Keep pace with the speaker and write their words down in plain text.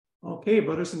Okay,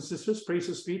 brothers and sisters,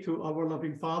 praises be to our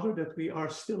loving Father that we are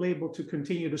still able to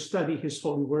continue to study his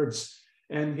holy words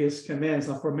and his commands.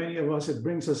 Now, for many of us, it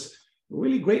brings us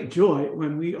really great joy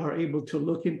when we are able to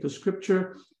look into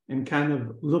scripture and kind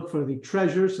of look for the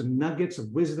treasures and nuggets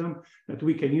of wisdom that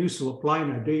we can use to apply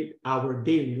in our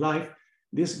daily life.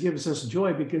 This gives us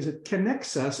joy because it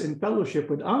connects us in fellowship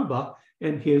with Abba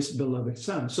and his beloved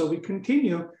Son. So we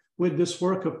continue with this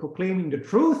work of proclaiming the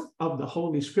truth of the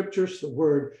Holy Scriptures, the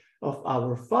word of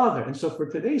our Father. And so for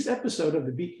today's episode of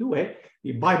the BQA,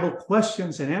 the Bible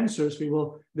questions and answers, we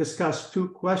will discuss two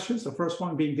questions. The first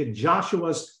one being, did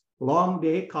Joshua's long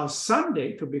day cause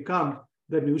Sunday to become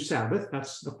the new Sabbath?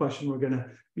 That's the question we're going to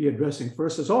be addressing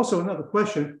first. There's also another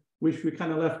question, which we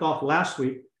kind of left off last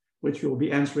week, which we'll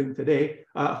be answering today.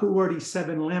 Who were these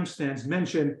seven lampstands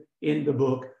mentioned in the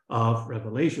book of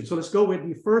Revelation? So let's go with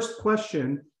the first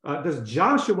question. Does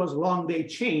Joshua's long day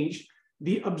change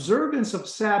the observance of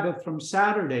Sabbath from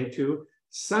Saturday to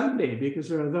Sunday? Because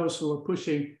there are those who are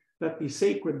pushing that the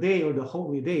sacred day or the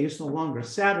holy day is no longer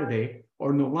Saturday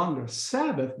or no longer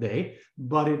Sabbath day,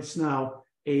 but it's now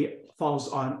falls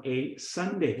on a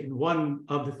Sunday. And one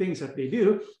of the things that they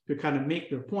do to kind of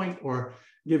make their point or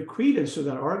give credence to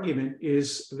that argument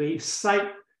is they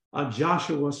cite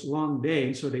Joshua's long day.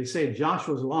 And so they say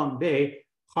Joshua's long day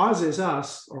causes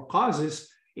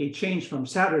a change from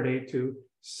Saturday to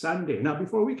Sunday. Now,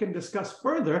 before we can discuss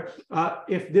further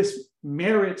if this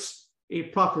merits a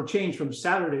proper change from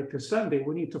Saturday to Sunday,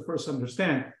 we need to first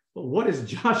understand, well, what is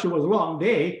Joshua's long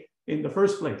day in the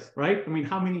first place, right? I mean,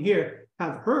 how many here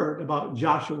have heard about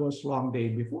Joshua's long day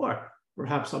before?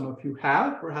 Perhaps some of you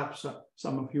have, perhaps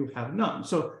some of you have not.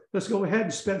 So let's go ahead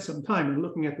and spend some time in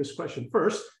looking at this question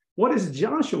first. What is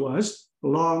Joshua's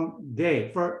long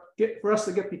day? For us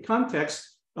to get the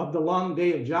context of the long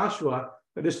day of Joshua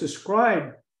that is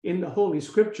described in the Holy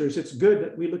Scriptures, it's good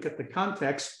that we look at the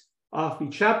context of the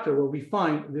chapter where we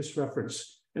find this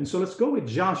reference. And so let's go with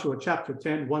Joshua chapter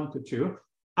 10, 1-2.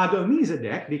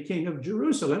 Adonizedek, the king of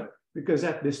Jerusalem, because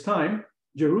at this time,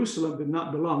 Jerusalem did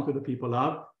not belong to the people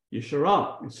of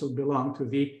Yisrael. It still belonged to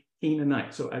the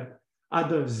Canaanites. So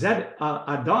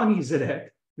Adonizedek,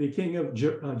 the king of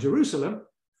Jerusalem,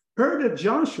 heard that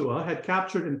Joshua had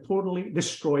captured and totally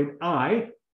destroyed Ai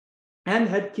and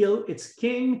had killed its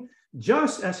king,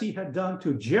 just as he had done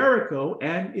to Jericho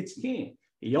and its king.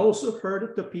 He also heard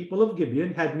that the people of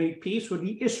Gibeon had made peace with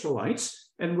the Israelites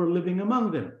and were living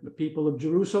among them. The people of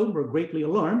Jerusalem were greatly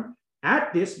alarmed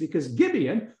at this because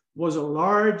Gibeon was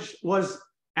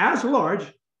as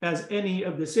large as any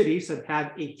of the cities that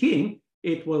had a king.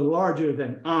 It was larger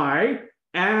than Ai,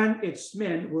 and its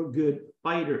men were good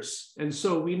fighters. And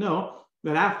so we know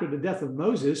that after the death of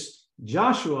Moses,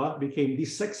 Joshua became the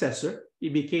successor. He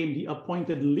became the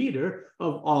appointed leader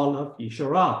of all of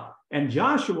Israel. And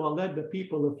Joshua led the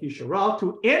people of Israel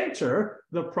to enter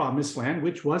the promised land,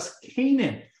 which was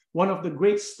Canaan. One of the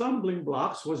great stumbling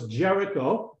blocks was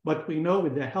Jericho, but we know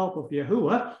with the help of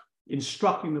Yahuwah,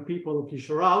 instructing the people of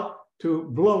Israel to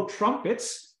blow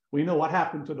trumpets, we know what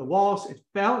happened to the walls. It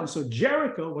fell, and so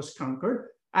Jericho was conquered.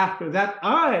 After that,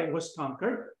 Ai was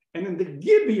conquered. And then the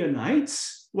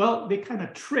Gibeonites, well, they kind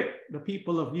of tricked the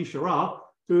people of Yisrael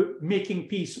to making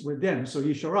peace with them. So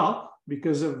Yisrael,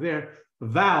 because of their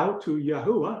vow to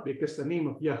Yahuwah, because the name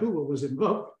of Yahuwah was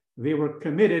invoked, they were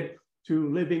committed to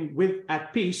living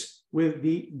at peace with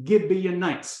the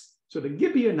Gibeonites. So the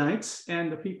Gibeonites and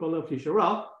the people of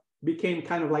Yisrael became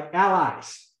kind of like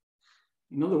allies.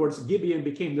 In other words, Gibeon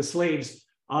became the slaves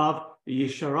of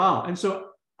Yisrael. And so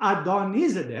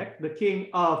Adonizedek, the king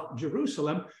of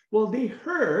Jerusalem, well, they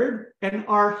heard and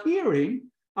are hearing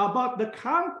about the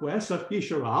conquest of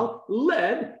Yisrael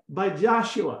led by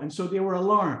Joshua. And so they were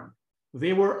alarmed.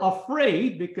 They were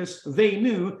afraid because they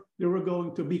knew they were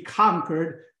going to be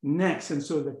conquered next. And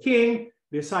so the king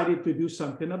decided to do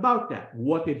something about that.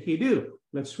 What did he do?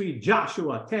 Let's read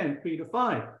Joshua 10,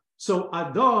 3-5. So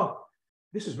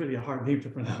this is really a hard name to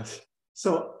pronounce.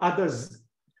 So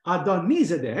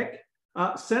Adonizedek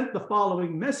sent the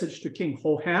following message to King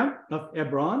Hoham of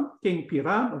Hebron, King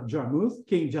Piram of Jarmuth,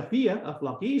 King Japhia of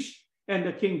Lachish, and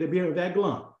the King Debir of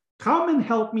Eglon. Come and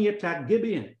help me attack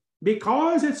Gibeon,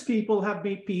 because its people have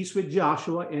made peace with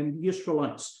Joshua and the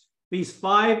Israelites. These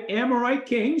 5 Amorite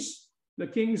kings, the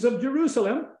kings of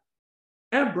Jerusalem,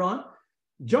 Hebron,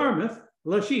 Jarmuth,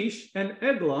 Lachish, and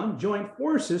Eglon, joined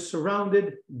forces,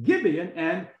 surrounded Gibeon,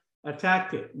 and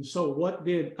attacked it. And so what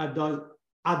did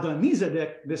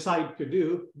Adonizedek decide to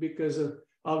do because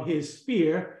of his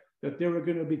fear that they were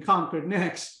going to be conquered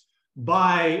next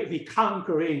by the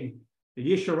conquering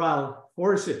the Yisrael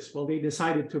forces, well, they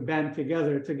decided to band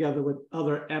together with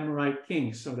other Amorite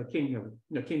kings. So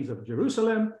the kings of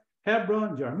Jerusalem,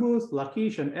 Hebron, Jarmuth,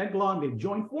 Lachish, and Eglon, they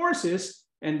joined forces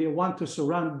and they want to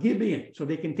surround Gibeon so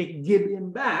they can take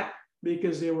Gibeon back,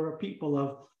 because they were a people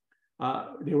of,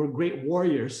 they were great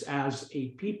warriors as a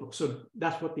people. So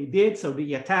that's what they did. So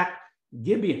they attacked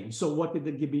Gibeon. So what did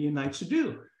the Gibeonites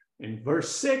do? In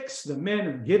verse 6, the men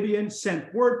of Gibeon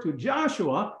sent word to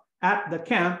Joshua at the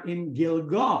camp in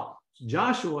Gilgal.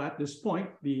 Joshua, at this point,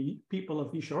 the people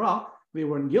of Yisrael, they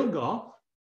were in Gilgal.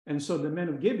 And so the men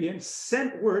of Gibeon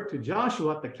sent word to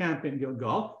Joshua at the camp in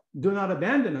Gilgal, do not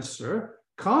abandon us, sir.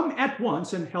 Come at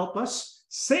once and help us,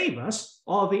 save us.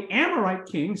 All the Amorite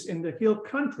kings in the hill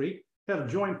country have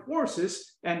joined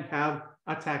forces and have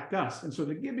attacked us. And so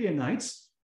the Gibeonites,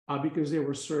 because they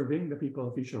were serving the people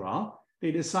of Israel,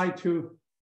 they decide to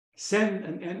send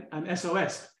an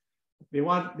SOS. They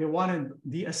wanted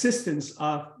the assistance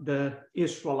of the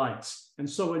Israelites. And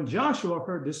so when Joshua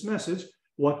heard this message,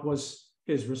 what was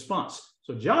his response?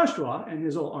 So Joshua and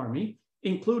his whole army,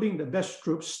 including the best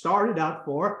troops, started out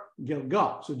for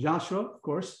Gilgal. So Joshua, of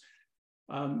course,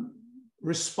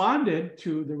 responded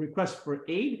to the request for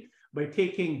aid by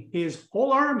taking his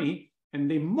whole army,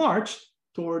 and they marched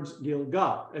towards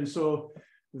Gilgal. And so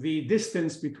the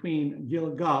distance between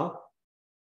Gilgal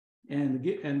and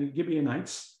the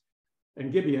Gibeonites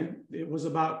and Gibeon, it was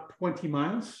about 20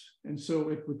 miles. And so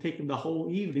it would take them the whole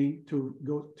evening to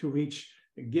reach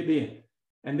Gibeon.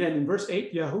 And then in verse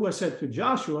 8, Yahuwah said to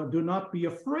Joshua, do not be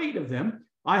afraid of them.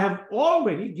 I have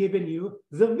already given you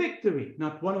the victory.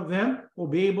 Not one of them will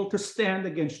be able to stand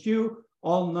against you.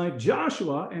 All night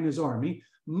Joshua and his army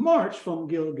marched from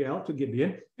Gilgal to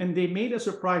Gibeon, and they made a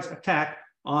surprise attack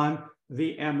on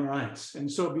the Amorites.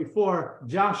 And so before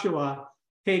Joshua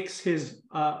takes his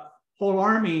whole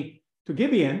army to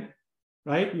Gibeon,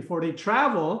 right, before they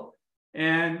travel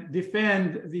and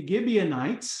defend the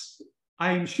Gibeonites,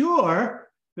 I'm sure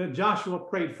that Joshua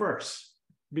prayed first,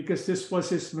 because this was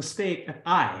his mistake at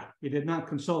Ai. He did not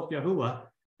consult Yahuwah,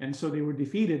 and so they were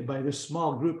defeated by this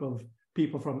small group of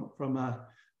people from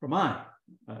Ai.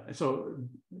 So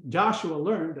Joshua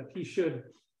learned that he should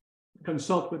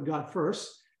consult with God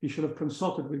first. He should have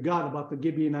consulted with God about the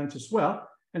Gibeonites as well.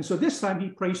 And so this time he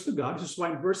prays to God. This is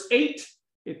why in verse 8,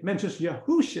 it mentions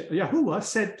Yahuwah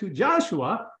said to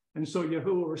Joshua. And so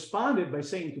Yahuwah responded by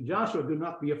saying to Joshua, do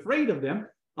not be afraid of them.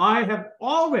 I have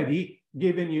already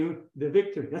given you the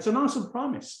victory. That's an awesome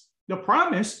promise. The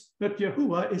promise that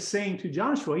Yahuwah is saying to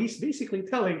Joshua, he's basically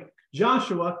telling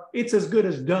Joshua, it's as good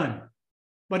as done.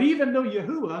 But even though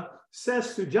Yahuwah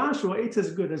says to Joshua, it's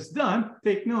as good as done,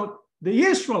 take note, the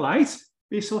Israelites,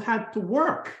 they still had to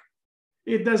work.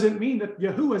 It doesn't mean that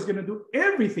Yahuwah is going to do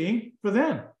everything for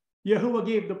them. Yahuwah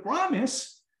gave the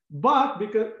promise, but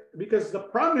because the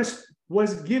promise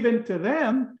was given to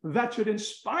them, that should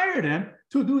inspire them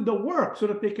to do the work so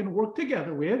that they can work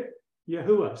together with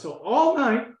Yahuwah. So all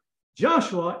night,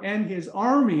 Joshua and his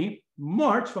army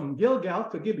marched from Gilgal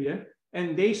to Gibeon,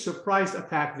 and they surprise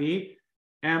attacked the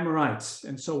Amorites.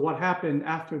 And so what happened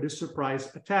after this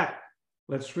surprise attack?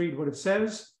 Let's read what it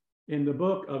says in the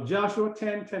book of Joshua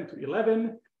 10 to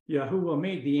 11. Yahuwah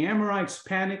made the Amorites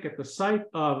panic at the sight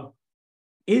of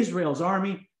Israel's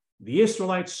army. The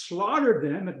Israelites slaughtered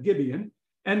them at Gibeon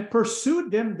and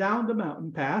pursued them down the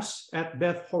mountain pass at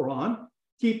Beth Horon,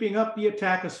 keeping up the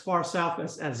attack as far south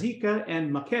as Azekah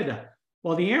and Makkedah.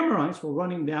 While the Amorites were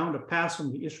running down the pass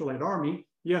from the Israelite army,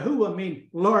 Yahuwah made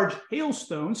large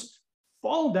hailstones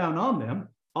fall down on them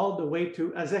all the way to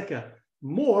Azekah.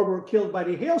 More were killed by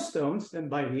the hailstones than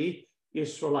by the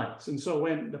Israelites. And so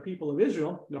when the people of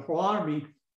Israel, the whole army,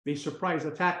 they surprise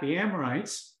attacked the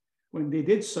Amorites, when they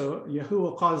did so,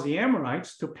 Yahuwah caused the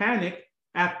Amorites to panic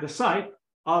at the sight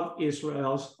of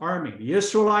Israel's army. The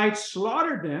Israelites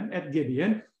slaughtered them at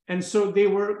Gibeon, and so they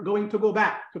were going to go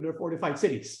back to their fortified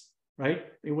cities, right?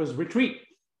 It was retreat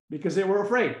because they were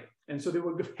afraid. And so they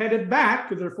were headed back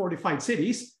to their fortified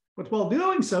cities. But while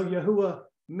doing so, Yahuwah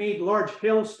made large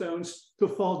hailstones to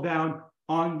fall down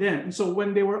on them. And so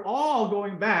when they were all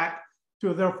going back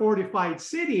to their fortified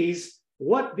cities,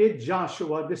 what did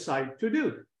Joshua decide to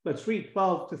do? Let's read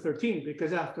 12 to 13,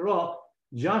 because after all,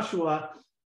 Joshua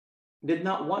did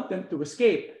not want them to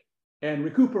escape and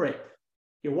recuperate.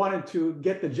 He wanted to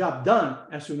get the job done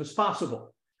as soon as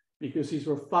possible, because these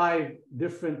were 5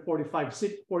 different fortified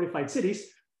cities,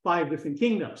 5 different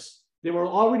kingdoms. They were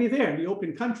already there in the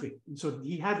open country. And so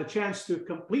he had the chance to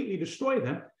completely destroy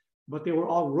them, but they were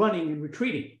all running and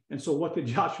retreating. And so what did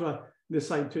Joshua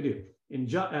decide to do? In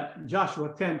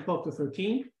Joshua 10, 12 to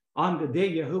 13, on the day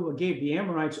Yahuwah gave the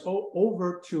Amorites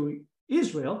over to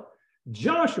Israel,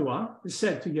 Joshua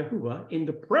said to Yahuwah in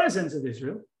the presence of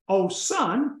Israel, O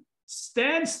sun,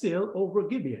 stand still over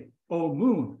Gibeon, O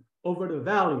moon, over the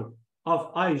valley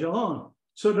of Aijalon.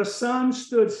 So the sun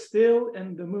stood still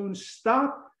and the moon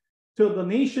stopped till the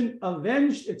nation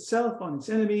avenged itself on its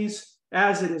enemies,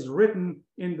 as it is written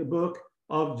in the book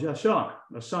of Joshua.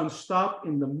 The sun stopped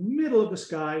in the middle of the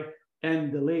sky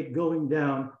and delayed going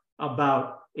down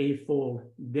about a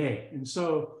full day. And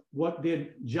so what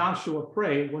did Joshua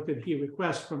pray? What did he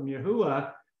request from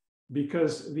Yahuwah?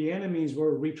 Because the enemies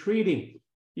were retreating.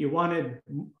 He wanted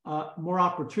more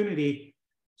opportunity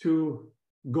to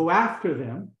go after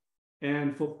them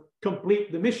and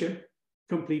complete the mission,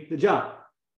 complete the job.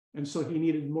 And so he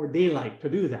needed more daylight to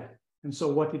do that. And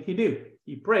so what did he do?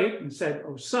 He prayed and said,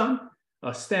 O sun,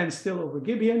 stand still over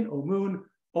Gibeon, O moon,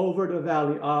 over the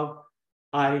valley of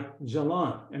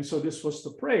Aijalon. And so this was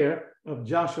the prayer of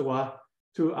Joshua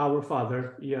to our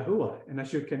father Yahuwah. And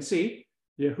as you can see,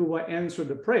 Yahuwah answered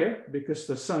the prayer because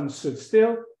the sun stood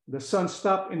still, the sun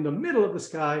stopped in the middle of the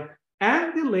sky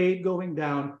and delayed going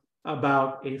down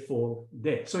about a full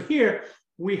day. So here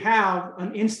we have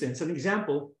an instance, an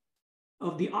example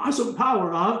of the awesome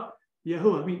power of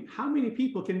Yahuwah. I mean, how many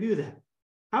people can do that?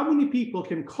 How many people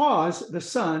can cause the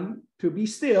sun to be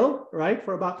still, right,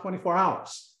 for about 24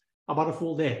 hours, about a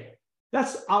full day?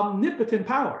 That's omnipotent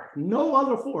power. No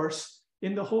other force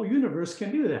in the whole universe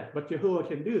can do that, but Yahuwah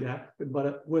can do that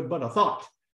with but a thought,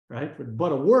 right, with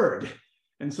but a word.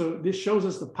 And so this shows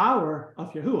us the power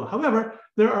of Yahuwah. However,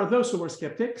 there are those who are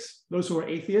skeptics, those who are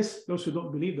atheists, those who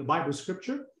don't believe the Bible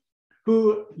scripture,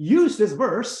 who use this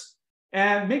verse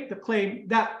and make the claim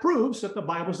that proves that the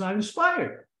Bible is not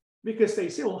inspired. Because they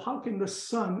say, well, how can the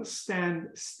sun stand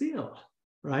still,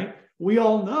 right? We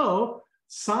all know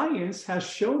science has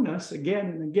shown us again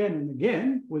and again and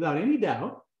again, without any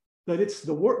doubt, that it's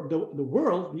the world,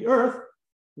 the earth,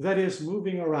 that is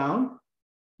moving around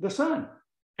the sun.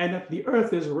 And that the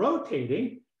earth is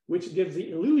rotating, which gives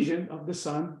the illusion of the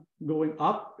sun going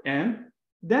up and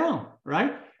down,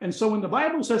 right? And so when the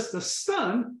Bible says the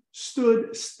sun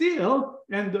stood still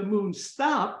and the moon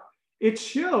stopped, it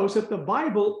shows that the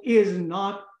Bible is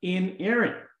not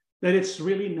inerrant, that it's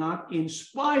really not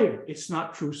inspired. It's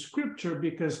not true scripture,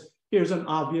 because here's an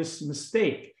obvious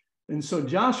mistake. And so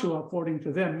Joshua, according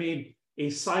to them, made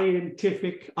a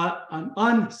scientific, an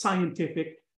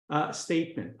unscientific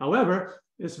statement. However,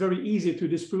 it's very easy to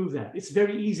disprove that. It's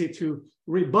very easy to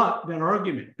rebut that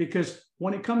argument, because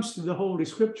when it comes to the Holy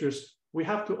Scriptures, we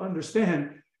have to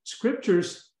understand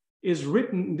scriptures is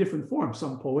written in different forms,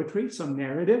 some poetry, some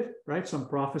narrative, right, some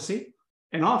prophecy.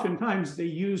 And oftentimes they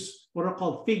use what are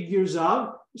called figures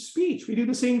of speech. We do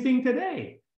the same thing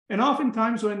today. And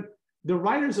oftentimes when the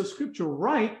writers of scripture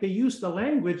write, they use the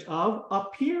language of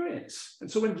appearance. And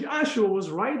so when Joshua was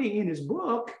writing in his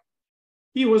book,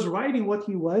 he was writing what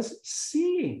he was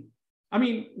seeing. I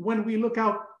mean, when we look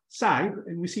outside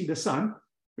and we see the sun,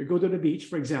 we go to the beach,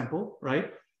 for example,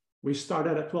 right? We start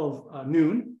at 12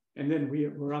 noon, and then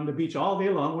we're on the beach all day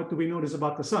long. What do we notice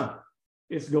about the sun?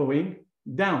 It's going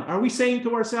down. Are we saying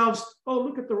to ourselves, oh,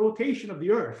 look at the rotation of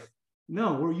the earth?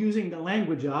 No, we're using the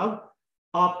language of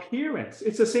appearance.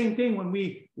 It's the same thing when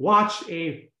we watch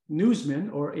a newsman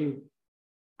or a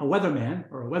weatherman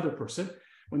or a weather person,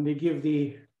 when they give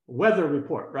the weather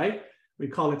report, right? We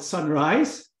call it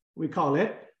sunrise. We call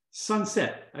it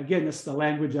sunset. Again, it's the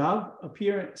language of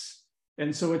appearance.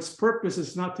 And so its purpose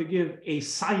is not to give a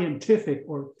scientific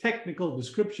or technical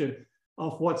description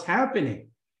of what's happening.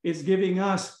 It's giving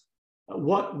us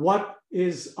what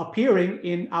is appearing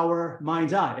in our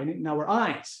mind's eye and in our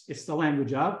eyes. It's the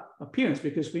language of appearance,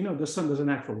 because we know the sun doesn't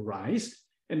actually rise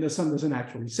and the sun doesn't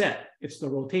actually set. It's the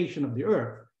rotation of the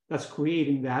earth that's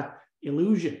creating that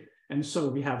illusion. And so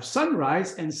we have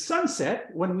sunrise and sunset.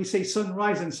 When we say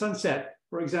sunrise and sunset,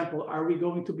 for example, are we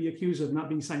going to be accused of not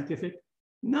being scientific?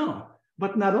 No.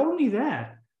 But not only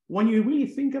that, when you really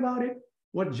think about it,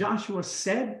 what Joshua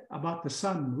said about the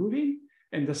sun moving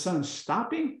and the sun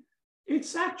stopping,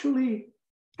 it's actually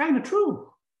kind of true.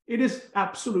 It is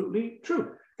absolutely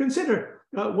true. Consider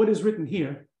what is written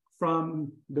here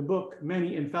from the book,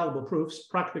 Many Infallible Proofs,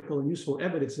 Practical and Useful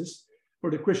Evidences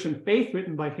for the Christian Faith,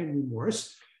 written by Henry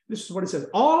Morris. This is what it says.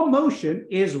 All motion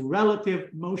is relative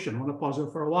motion. I want to pause there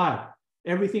for a while.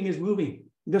 Everything is moving.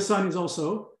 The sun is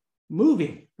also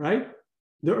moving, right?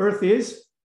 The earth is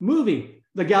moving.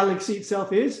 The galaxy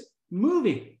itself is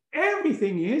moving.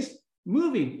 Everything is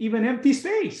moving. Even empty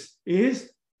space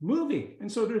is moving.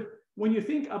 And so when you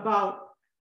think about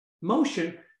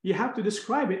motion, you have to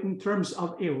describe it in terms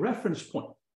of a reference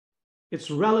point.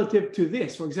 It's relative to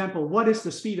this. For example, what is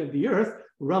the speed of the earth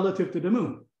relative to the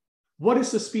moon? What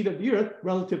is the speed of the earth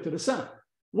relative to the sun?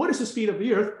 What is the speed of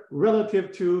the earth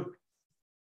relative to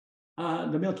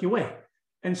the Milky Way?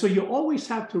 And so you always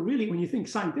have to really, when you think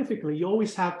scientifically, you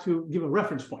always have to give a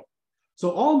reference point.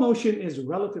 So all motion is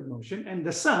relative motion, and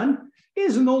the sun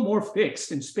is no more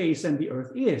fixed in space than the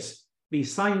earth is. The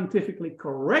scientifically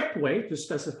correct way to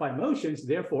specify motions,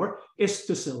 therefore, is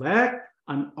to select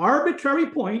an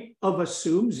arbitrary point of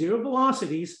assumed zero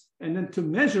velocities, and then to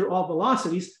measure all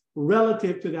velocities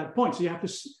relative to that point. So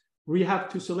we have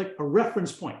to select a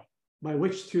reference point by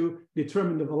which to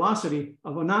determine the velocity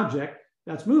of an object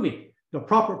that's moving. The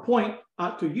proper point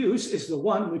to use is the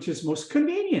one which is most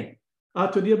convenient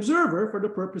to the observer for the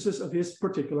purposes of his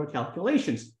particular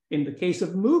calculations. In the case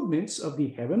of movements of the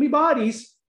heavenly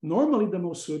bodies, normally the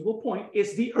most suitable point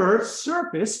is the Earth's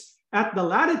surface at the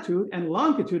latitude and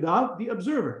longitude of the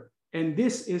observer. And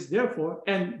this is therefore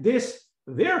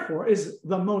is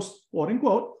the most, quote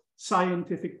unquote,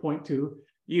 scientific point to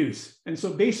use. And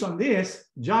so based on this,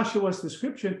 Joshua's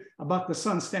description about the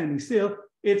sun standing still,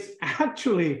 it's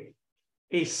actually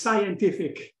a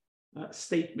scientific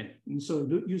statement. And so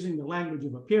using the language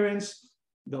of appearance,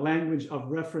 the language of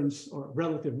reference or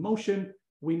relative motion,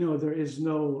 we know there is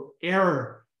no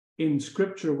error in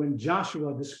scripture when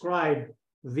Joshua described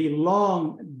the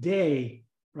long day,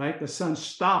 right? The sun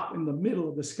stopped in the middle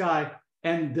of the sky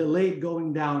and delayed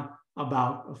going down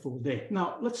about a full day.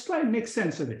 Now, let's try and make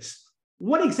sense of this.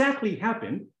 What exactly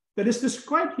happened that is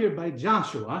described here by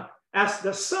Joshua as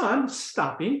the sun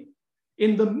stopping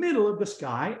in the middle of the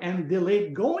sky and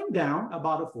delayed going down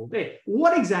about a full day?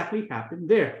 What exactly happened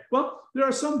there? Well, there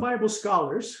are some Bible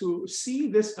scholars who see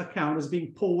this account as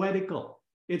being poetical.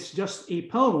 It's just a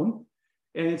poem,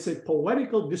 and it's a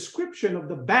poetical description of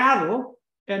the battle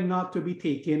and not to be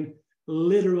taken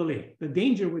literally. The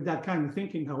danger with that kind of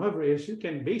thinking, however, is you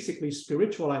can basically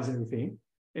spiritualize everything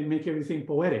and make everything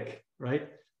poetic, right?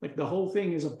 Like the whole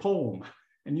thing is a poem,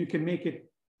 and you can make it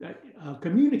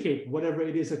communicate whatever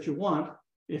it is that you want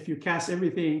if you cast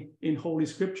everything in Holy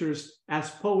Scriptures as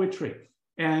poetry.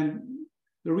 And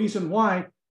the reason why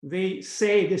they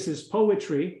say this is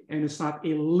poetry and it's not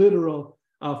a literal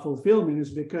fulfillment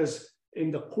is because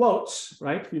in the quotes,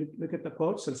 right? If you look at the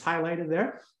quotes, it's highlighted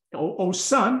there. O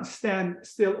sun, stand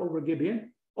still over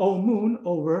Gibeon. O moon,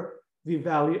 over the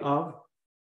valley of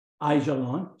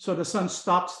Aijalon. So the sun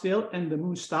stopped still and the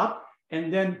moon stopped.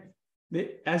 And then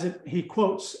he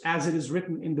quotes, as it is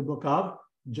written in the book of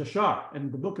Jashar. And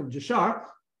the book of Jashar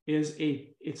is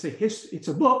it's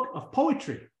a book of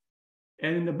poetry.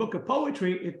 And in the book of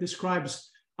poetry, it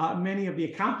describes many of the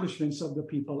accomplishments of the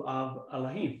people of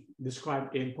Elohim,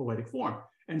 described in poetic form.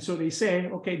 And so they say,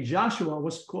 okay, Joshua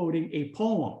was quoting a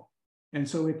poem. And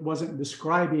so it wasn't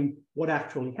describing what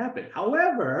actually happened.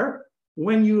 However,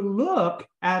 when you look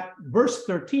at verse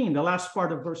 13, the last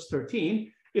part of verse 13,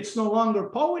 it's no longer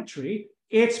poetry,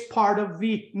 it's part of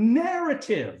the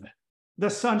narrative. The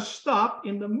sun stopped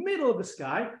in the middle of the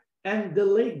sky and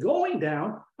delayed going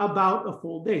down about a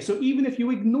full day. So even if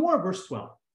you ignore verse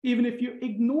 12, even if you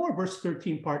ignore verse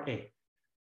 13, part A,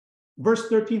 verse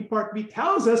 13, part B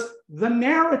tells us the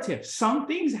narrative.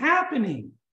 Something's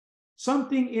happening.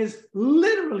 Something is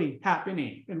literally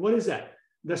happening. And what is that?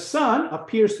 The sun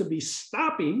appears to be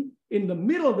stopping in the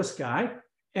middle of the sky,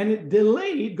 and it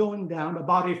delayed going down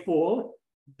about a full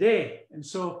day. And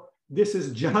so this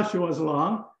is Joshua's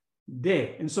long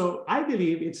day. And so I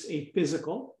believe it's a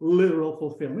physical, literal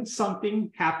fulfillment.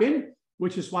 Something happened,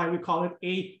 which is why we call it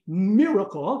a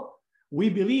miracle. We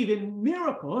believe in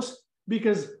miracles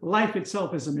because life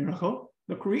itself is a miracle.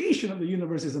 The creation of the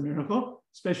universe is a miracle,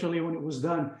 especially when it was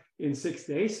done in 6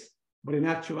 days. But in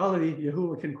actuality,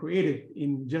 Yahuwah can create it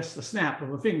in just a snap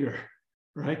of a finger,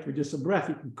 right? With just a breath,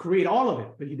 he can create all of it.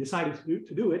 But he decided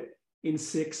to do it in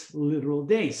 6 literal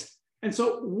days. And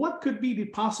so what could be the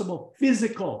possible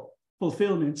physical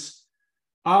fulfillments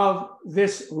of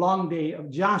this long day of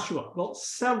Joshua? Well,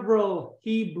 several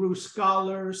Hebrew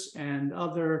scholars and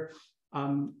other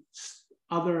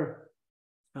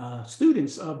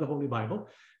students of the Holy Bible,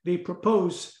 they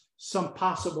propose some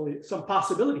possible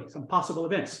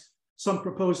events. Some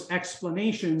propose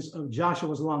explanations of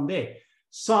Joshua's long day.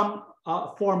 Some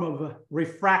form of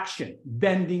refraction,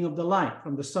 bending of the light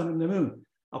from the sun and the moon.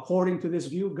 According to this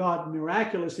view, God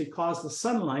miraculously caused the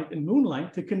sunlight and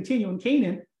moonlight to continue in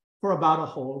Canaan for about a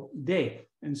whole day.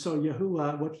 And so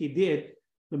Yahuwah, what he did,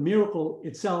 the miracle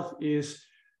itself is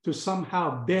to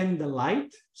somehow bend the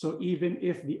light. So even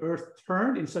if the earth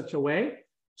turned in such a way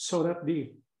so that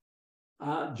the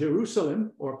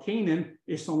Jerusalem or Canaan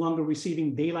is no longer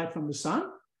receiving daylight from the sun,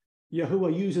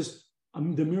 Yahuwah uses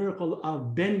the miracle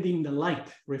of bending the light,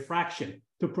 refraction,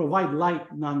 to provide light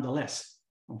nonetheless.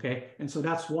 okay? And so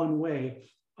that's one way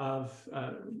of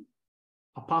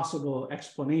a possible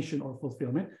explanation or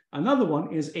fulfillment. Another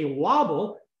one is a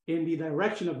wobble in the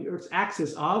direction of the Earth's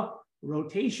axis of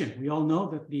rotation. We all know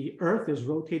that the Earth is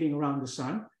rotating around the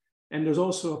sun, and there's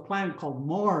also a planet called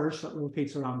Mars that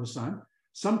rotates around the sun.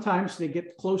 Sometimes they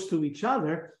get close to each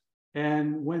other,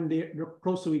 and when they're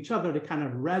close to each other, they kind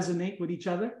of resonate with each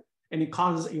other, and it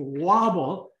causes a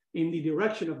wobble in the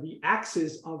direction of the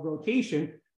axis of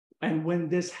rotation. And when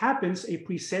this happens, a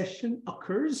precession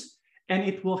occurs, and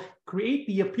it will create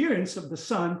the appearance of the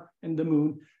sun and the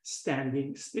moon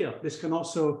standing still. This can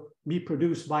also be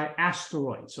produced by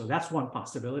asteroids. So that's one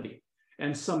possibility.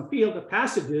 And some feel the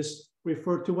passages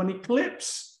refer to an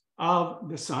eclipse of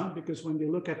the sun, because when they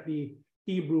look at the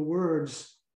Hebrew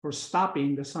words for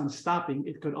stopping, the sun stopping,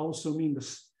 it could also mean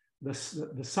the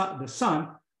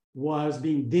sun was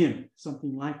being dim,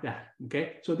 something like that.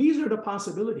 Okay, so these are the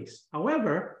possibilities.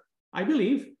 However, I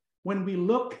believe when we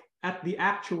look at the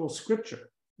actual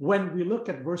scripture, when we look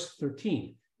at verse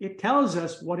 13, it tells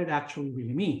us what it actually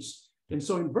really means. And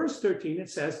so in verse 13, it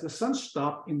says, the sun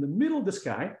stopped in the middle of the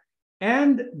sky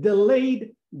and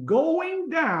delayed going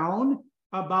down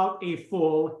about a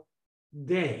full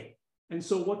day. And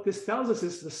so what this tells us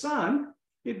is the sun,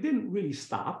 it didn't really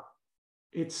stop.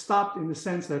 It stopped in the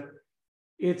sense that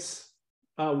it's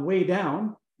way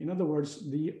down. In other words,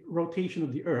 the rotation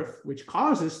of the earth, which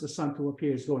causes the sun to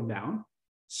appear as going down,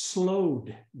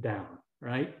 slowed down,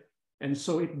 right? And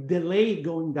so it delayed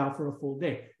going down for a full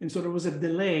day. And so there was a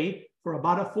delay for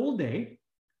about a full day,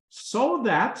 so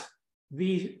that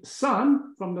the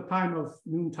sun, from the time of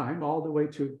noontime all the way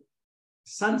to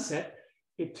sunset,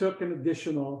 it took an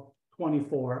additional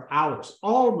 24 hours,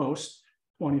 almost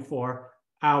 24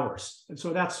 hours. And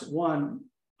so that's one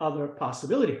other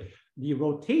possibility. The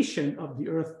rotation of the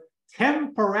earth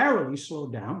temporarily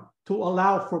slowed down to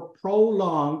allow for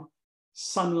prolonged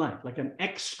sunlight, like an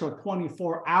extra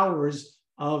 24 hours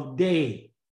of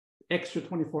day, extra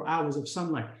 24 hours of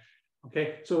sunlight.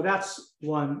 Okay, so that's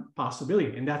one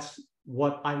possibility, and that's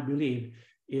what I believe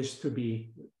is to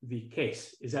be the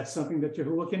case. Is that something that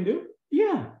Yahuwah can do?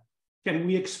 Yeah. Can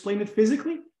we explain it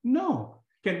physically? No.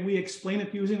 Can we explain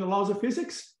it using the laws of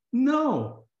physics?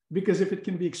 No. Because if it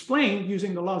can be explained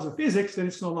using the laws of physics, then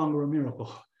it's no longer a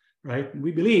miracle, right?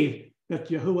 We believe that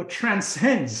Yahuwah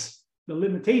transcends the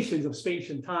limitations of space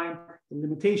and time, the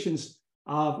limitations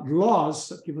of laws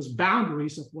that give us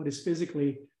boundaries of what is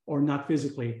physically or not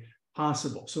physically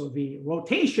possible. So the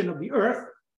rotation of the earth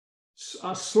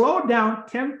slowed down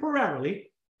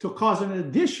temporarily to cause an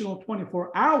additional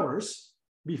 24 hours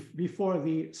before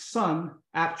the sun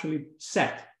actually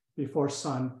set, before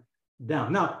sun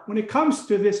down. Now, when it comes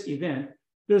to this event,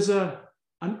 there's an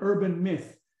urban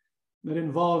myth that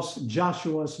involves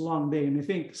Joshua's long day. And I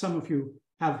think some of you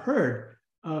have heard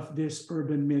of this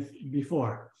urban myth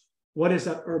before. What is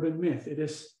that urban myth? It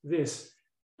is this,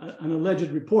 an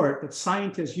alleged report that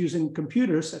scientists using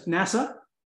computers at NASA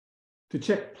to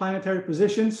check planetary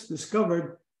positions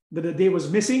discovered that a day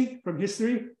was missing from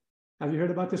history. Have you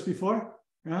heard about this before?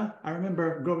 I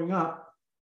remember growing up,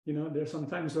 you know, there's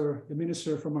sometimes the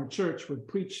minister from our church would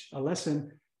preach a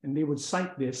lesson and they would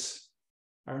cite this.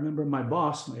 I remember my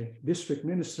boss, my district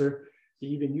minister, he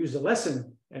even used a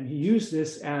lesson, and he used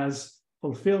this as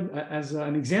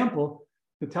an example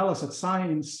to tell us that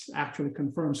science actually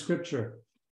confirms scripture,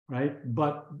 right?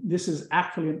 But this is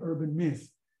actually an urban myth.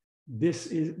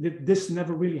 This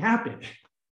never really happened.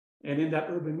 And in that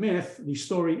urban myth, the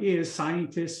story is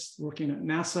scientists working at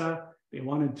NASA,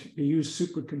 they use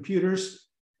supercomputers,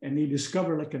 and they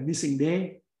discover like a missing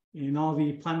day in all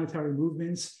the planetary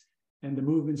movements and the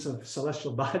movements of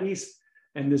celestial bodies.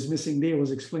 And this missing day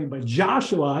was explained by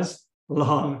Joshua's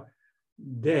long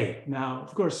day. Now,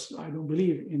 of course, I don't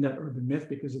believe in that urban myth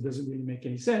because it doesn't really make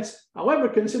any sense. However,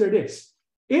 consider this.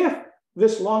 If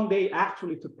this long day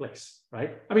actually took place,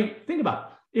 right? I mean, think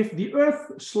about it. If the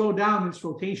earth slowed down its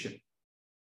rotation,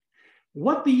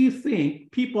 what do you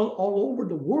think people all over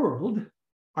the world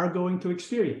are going to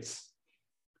experience?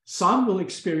 Some will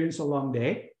experience a long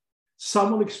day.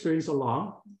 Some will experience a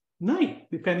long night,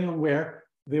 depending on where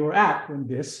they were at when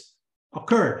this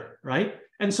occurred, right?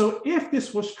 And so if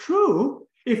this was true,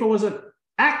 if it was an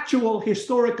actual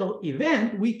historical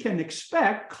event, we can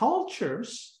expect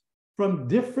cultures from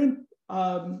different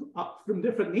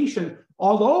nations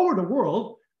all over the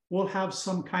world will have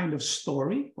some kind of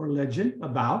story or legend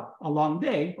about a long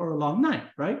day or a long night,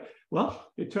 right?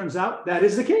 Well, it turns out that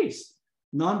is the case.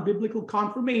 Non-biblical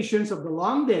confirmations of the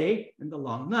long day and the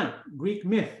long night. Greek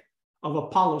myth of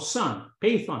Apollo's son,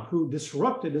 Python, who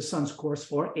disrupted the sun's course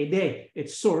for a day.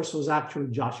 Its source was actually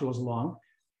Joshua's long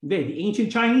day. The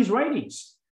ancient Chinese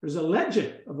writings There's a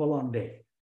legend of a long day.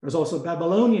 There's also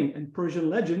Babylonian and Persian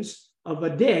legends of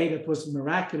a day that was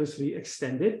miraculously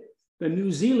extended. The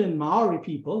New Zealand Maori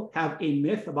people have a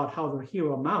myth about how their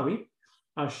hero Maui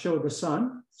slowed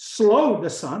the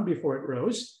sun before it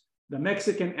rose. The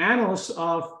Mexican annals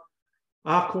of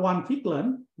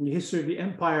Cuauhtitlan, the history of the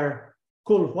empire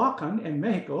Culhuacan and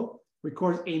Mexico,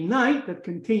 records a night that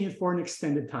continued for an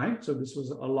extended time. So this was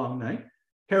a long night.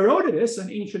 Herodotus,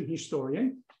 an ancient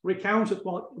historian, recounts that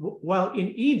while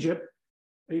in Egypt,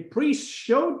 a priest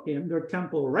showed him their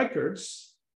temple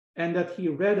records and that he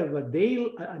read of a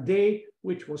day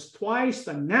which was twice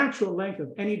the natural length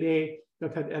of any day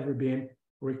that had ever been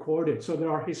recorded. So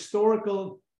there are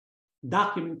historical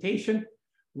documentation,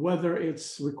 whether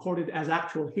it's recorded as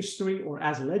actual history or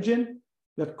as legend,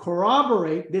 that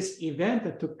corroborate this event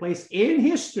that took place in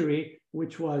history,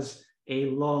 which was a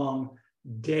long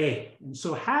day. And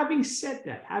so having said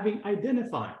that, having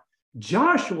identified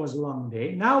Joshua's long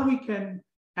day, now we can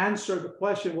answer the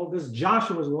question, well, does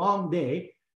Joshua's long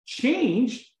day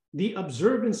change the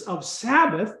observance of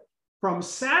Sabbath from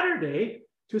Saturday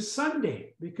to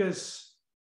Sunday? Because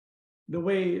the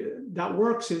way that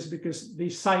works is because they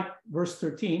cite verse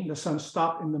 13, the sun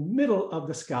stopped in the middle of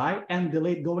the sky and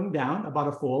delayed going down about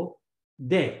a full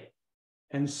day.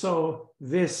 And so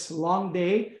this long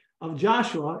day of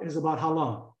Joshua is about how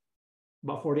long?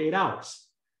 About 48 hours,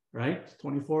 right?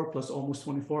 24 plus almost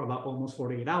 24, about almost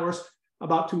 48 hours,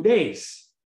 about 2 days.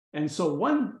 And so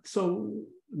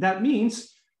that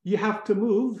means you have to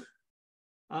move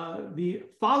the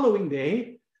following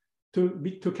day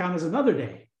to count as another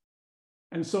day.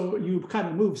 And so you kind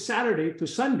of move Saturday to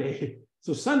Sunday.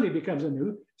 So Sunday becomes a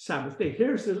new Sabbath day.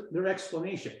 Here's their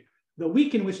explanation. The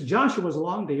week in which Joshua's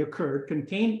long day occurred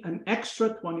contained an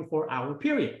extra 24-hour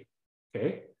period.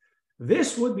 Okay.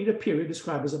 This would be the period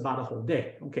described as about a whole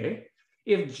day. Okay.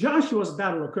 If Joshua's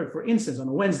battle occurred, for instance, on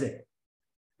a Wednesday,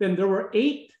 then there were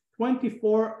 8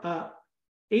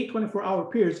 24-hour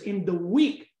periods in the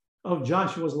week of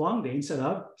Joshua's long day instead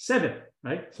of 7,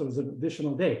 right? So it's an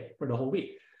additional day for the whole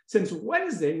week. Since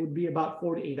Wednesday would be about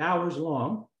 48 hours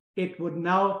long, it would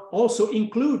now also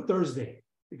include Thursday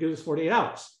because it's 48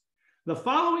 hours. The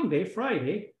following day,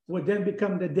 Friday, would then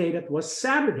become the day that was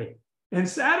Saturday. And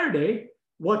Saturday,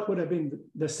 what would have been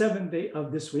the 7th day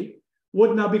of this week,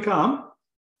 would now become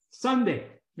Sunday.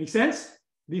 Make sense?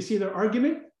 Do you see their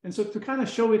argument? And so to kind of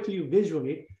show it to you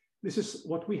visually, this is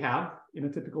what we have in a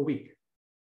typical week.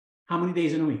 How many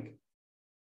days in a week?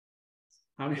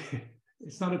 How many?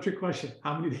 It's not a trick question.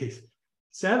 How many days?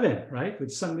 7, right?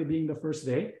 With Sunday being the first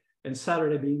day and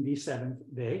Saturday being the 7th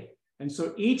day. And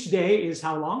so each day is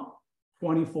how long?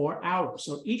 24 hours.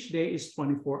 So each day is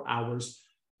 24 hours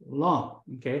long,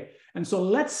 okay? And so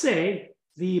let's say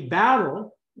the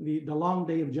battle, the long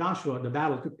day of Joshua, the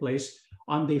battle took place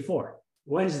on day 4,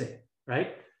 Wednesday,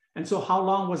 right? And so how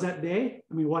long was that day?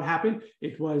 I mean, what happened?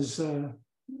 It was,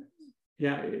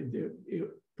 it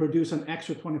produced an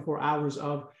extra 24 hours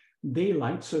of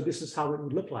daylight. So this is how it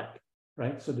would look like,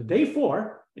 right? So the day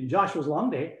 4 in Joshua's long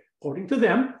day, according to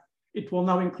them, it will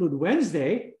now include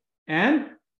Wednesday and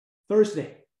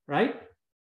Thursday, right?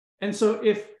 And so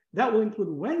if that will include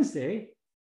Wednesday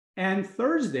and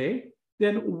Thursday,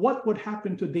 then what would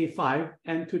happen to day 5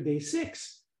 and to day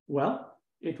 6? Well,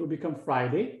 it will become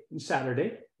Friday and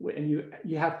Saturday, and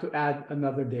you have to add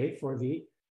another day for the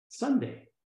Sunday.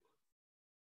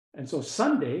 And so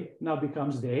Sunday now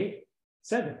becomes day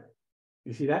 7.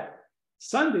 You see that?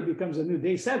 Sunday becomes a new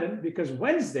day 7 because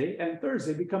Wednesday and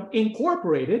Thursday become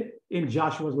incorporated in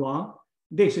Joshua's long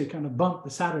day. So you kind of bump the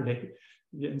Saturday.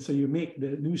 And so you make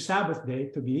the new Sabbath day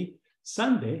to be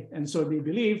Sunday. And so they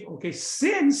believe, okay,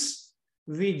 since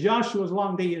the Joshua's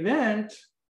long day event,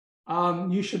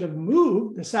 you should have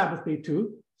moved the Sabbath day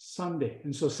to Sunday.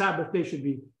 And so Sabbath day should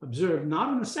be observed not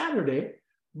on a Saturday,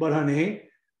 but on a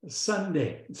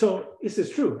Sunday. So is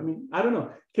this true? I mean, I don't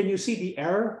know. Can you see the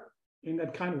error in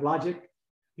that kind of logic?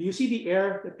 Do you see the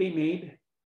error that they made?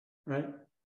 Right?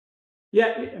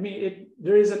 Yeah, I mean,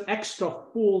 there is an extra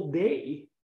full day,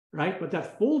 right? But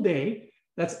that full day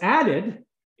that's added,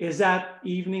 is that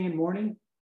evening and morning,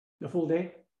 the full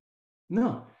day?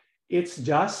 No, it's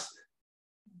just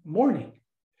morning.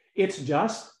 It's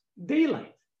just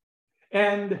daylight.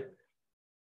 And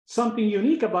something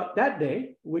unique about that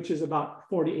day, which is about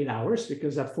 48 hours,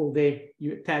 because that full day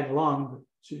you tag along,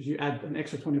 so you add an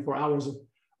extra 24 hours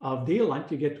of daylight,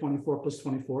 you get 24 plus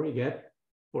 24, you get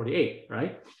 48,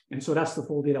 right? And so that's the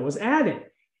full day that was added.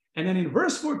 And then in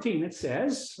verse 14, it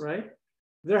says, right,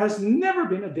 there has never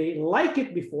been a day like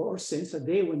it before or since, a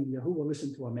day when Yahuwah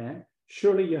listened to a man.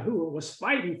 Surely Yahuwah was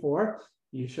fighting for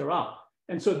Yisrael.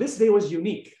 And so this day was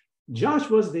unique.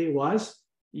 Joshua's day was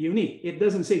unique. It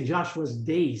doesn't say Joshua's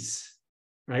days,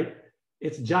 right?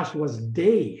 It's Joshua's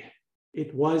day.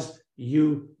 It was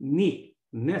unique.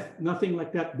 Nothing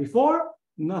like that before,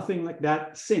 nothing like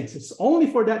that since. It's only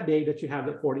for that day that you have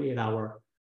the 48-hour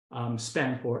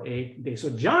span for a day. So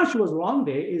Joshua's long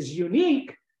day is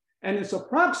unique, and it's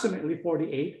approximately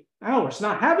 48 hours.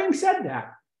 Now, having said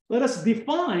that, let us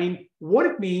define what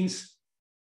it means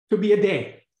to be a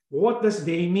day. What does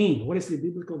day mean? What is the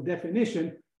biblical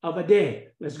definition of a day?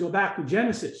 Let's go back to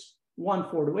Genesis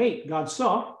 1:4-8. God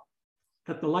saw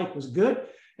that the light was good,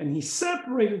 and he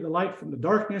separated the light from the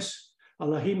darkness.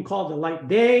 Elohim called the light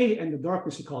day, and the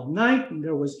darkness he called night, and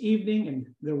there was evening and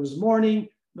there was morning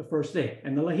the first day.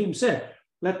 And Elohim said,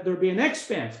 let there be an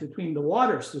expanse between the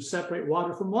waters to separate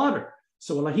water from water.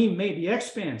 So Elohim made the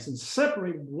expanse and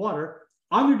separated water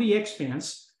under the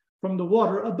expanse from the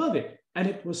water above it. And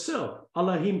it was so.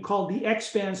 Elohim called the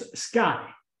expanse sky.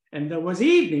 And there was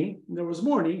evening, and there was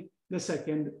morning, the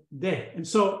second day. And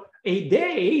so a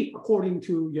day, according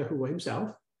to Yahuwah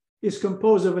himself, is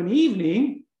composed of an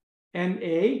evening and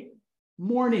a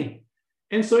morning.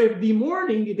 And so if the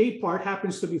morning, the day part,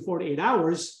 happens to be 48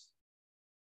 hours,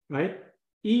 right?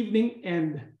 Evening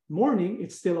and morning,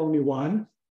 it's still only one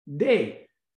day.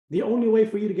 The only way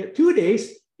for you to get 2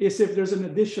 days is if there's an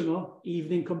additional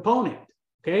evening component,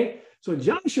 okay? So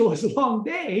Joshua's long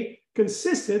day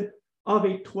consisted of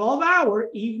a 12-hour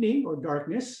evening or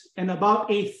darkness and about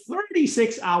a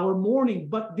 36-hour morning,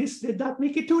 but this did not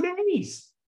make it 2 days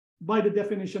by the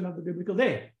definition of the biblical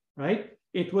day, right?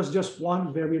 It was just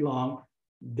one very long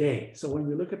day. So when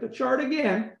we look at the chart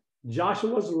again,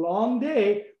 Joshua's long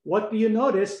day, what do you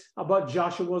notice about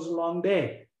Joshua's long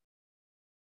day?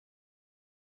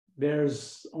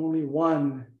 There's only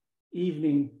one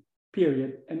evening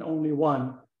period and only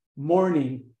one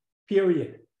morning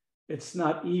period. It's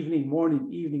not evening, morning,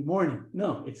 evening, morning.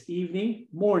 No, it's evening,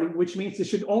 morning, which means it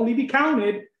should only be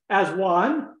counted as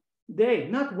one day,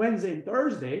 not Wednesday and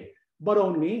Thursday, but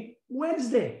only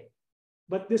Wednesday.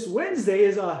 But this Wednesday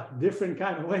is a different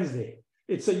kind of Wednesday.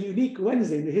 It's a unique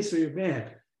Wednesday in the history of man,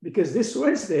 because this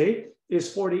Wednesday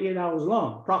is 48 hours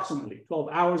long, approximately 12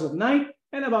 hours of night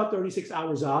and about 36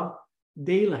 hours of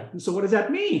daylight. And so what does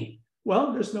that mean?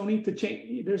 Well, there's no need to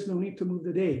change. There's no need to move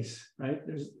the days, right?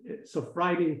 So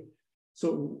Friday.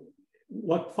 So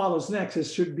what follows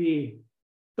next should be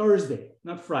Thursday,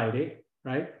 not Friday,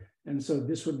 right? And so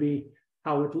this would be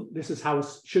this is how it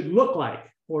should look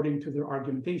like according to their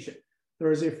argumentation.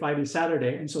 Thursday, Friday,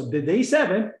 Saturday. And so the day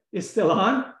 7 is still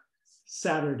on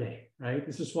Saturday, right?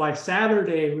 This is why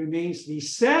Saturday remains the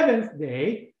 7th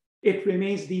day. It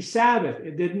remains the Sabbath.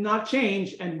 It did not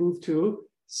change and move to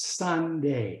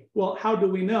Sunday. Well, how do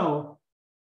we know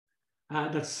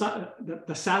that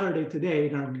the Saturday today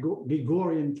in our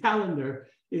Gregorian calendar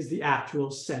is the actual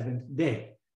 7th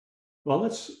day? Well,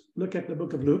 let's look at the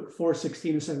book of Luke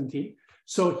 4:16-17.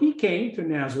 So he came to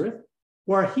Nazareth,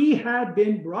 where he had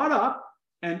been brought up,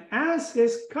 and as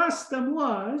his custom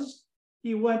was,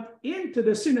 he went into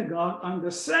the synagogue on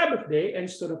the Sabbath day and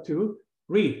stood up to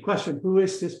read. Question: who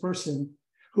is this person?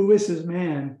 Who is this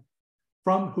man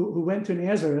who went to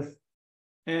Nazareth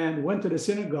and went to the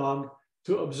synagogue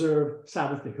to observe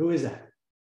Sabbath day? Who is that?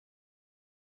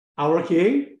 Our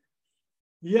King,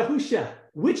 Yahushua.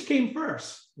 Which came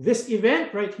first? This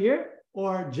event right here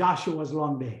or Joshua's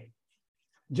long day?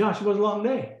 Joshua's long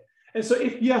day. And so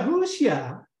if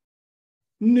Yahushua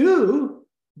knew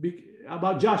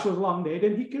about Joshua's long day,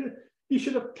 then he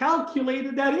should have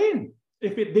calculated that in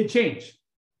if it did change.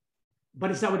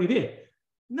 But is that what he did?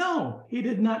 No, he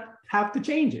did not have to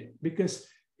change it because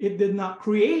it did not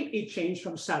create a change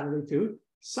from Saturday to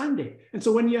Sunday. And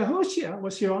so when Yahushua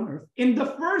was here on earth in the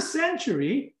 1st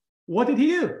century, what did he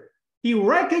do? He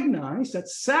recognized that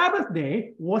Sabbath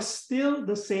day was still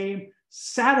the same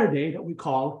Saturday that we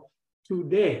call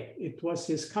today. It was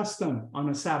his custom on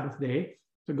a Sabbath day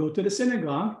to go to the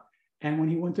synagogue. And when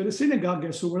he went to the synagogue,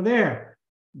 guess who were there?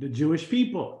 The Jewish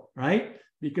people, right?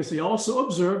 Because they also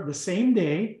observed the same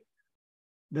day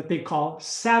that they call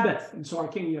Sabbath. And so our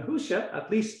King Yahushua, at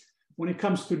least when it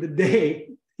comes to the day,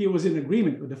 he was in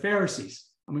agreement with the Pharisees.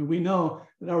 I mean, we know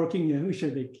that our King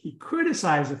Yahushua, he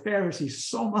criticized the Pharisees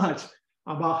so much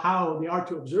about how they are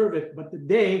to observe it, but the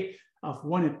day of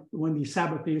when the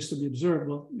Sabbath day is to be observed,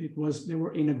 well, they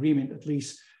were in agreement at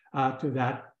least to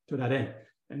that end.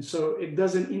 And so it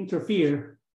doesn't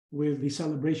interfere with the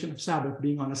celebration of Sabbath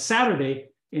being on a Saturday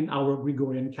in our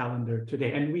Gregorian calendar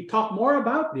today. And we talk more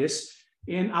about this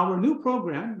in our new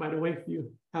program. By the way, if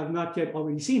you have not yet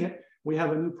already seen it, we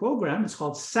have a new program. It's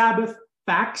called Sabbath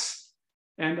Facts.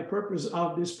 And the purpose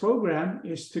of this program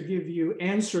is to give you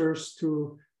answers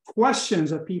to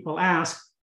questions that people ask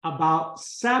about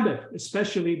Sabbath,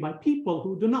 especially by people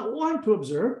who do not want to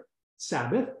observe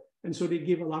Sabbath. And so they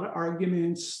give a lot of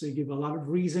arguments, they give a lot of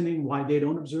reasoning why they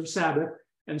don't observe Sabbath.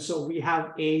 And so we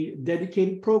have a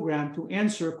dedicated program to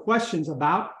answer questions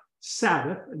about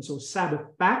Sabbath. And so Sabbath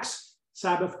facts,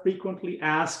 Sabbath frequently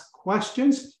asked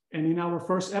questions. And in our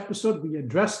first episode, we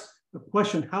addressed the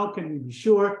question, how can we be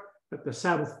sure that the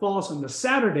Sabbath falls on the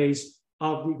Saturdays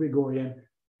of the Gregorian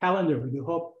calendar? We do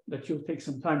hope that you'll take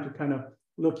some time to kind of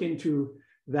look into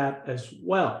that as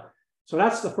well. So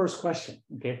that's the first question.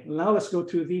 Okay, now let's go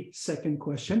to the second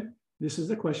question. This is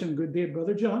the question. Good day,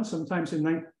 Brother John. Sometimes in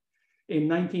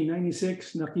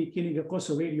 1996, nakikinig ako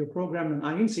sa radio program ng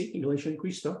INC, Iglesia ni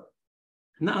Cristo,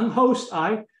 na ang host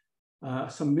ay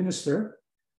some minister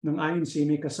ng INC,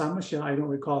 may kasama siya, I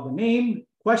don't recall the name,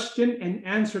 question and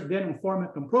answer din ang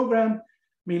format ng program.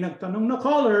 May nagtanong na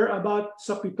caller about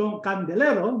sa 7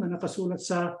 kandelero na nakasulat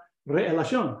sa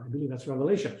Relasyon. I believe that's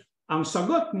Revelation. Ang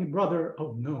sagot ni brother,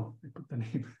 oh no, I put the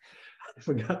name. I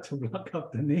forgot to block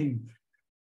out the name.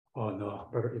 Oh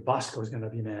no, Brother Ibasco is gonna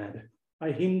be mad.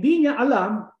 Ay hindi niya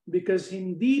alam because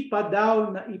hindi pa daw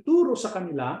na ituro sa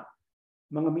kanila,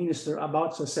 mga minister,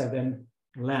 about sa 7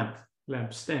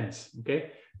 lampstands.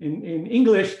 Okay? In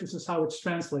English, this is how it's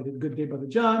translated. Good day, Brother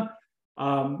John.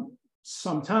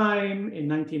 Sometime in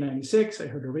 1996, I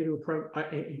heard a radio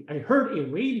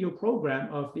program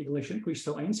of the Iglesia ni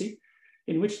Cristo INC,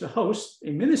 in which the host,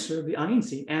 a minister of the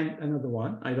INC, and another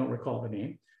one, I don't recall the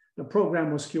name, the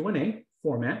program was Q&A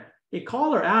format. A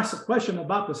caller asked a question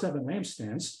about the 7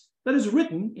 lampstands that is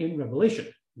written in Revelation.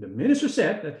 The minister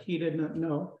said that he did not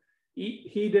know.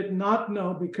 He did not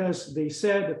know because they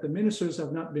said that the ministers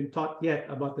have not been taught yet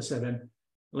about the 7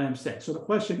 lampstands. So the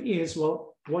question is,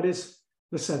 well, what is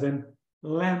the 7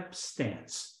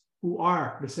 lampstands? Who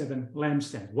are the 7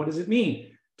 lampstands? What does it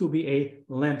mean to be a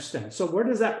lampstand? So where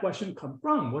does that question come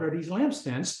from? What are these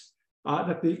lampstands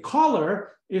that the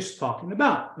caller is talking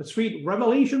about? Let's read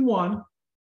Revelation 1,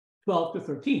 12 to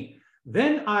 13.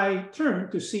 Then I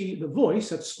turned to see the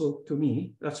voice that spoke to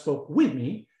me, that spoke with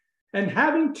me, and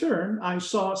having turned, I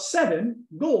saw 7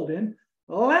 golden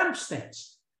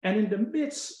lampstands. And in the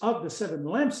midst of the 7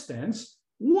 lampstands,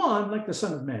 one like the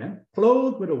Son of Man,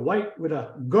 clothed with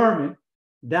a garment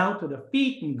down to the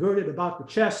feet and girded about the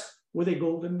chest with a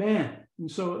golden band. And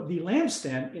so the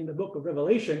lampstand in the book of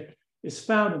Revelation is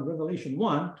found in Revelation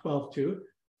 1, 12 to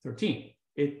 13.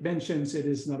 It mentions it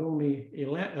is not only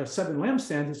 7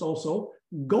 lampstands, it's also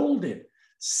golden.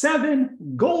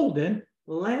 7 golden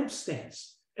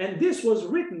lampstands. And this was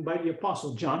written by the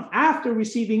Apostle John after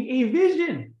receiving a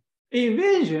vision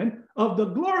of the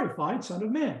glorified Son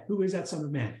of Man. Who is that Son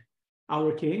of Man?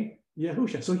 Our King,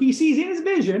 Yahushua. So he sees in his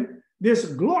vision this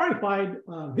glorified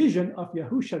vision of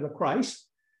Yahushua the Christ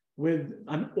with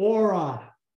an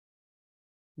aura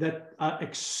that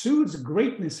exudes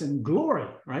greatness and glory,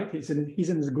 right? He's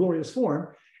in his glorious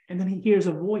form. And then he hears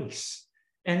a voice.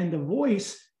 And in the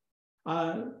voice,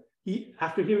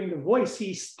 after hearing the voice,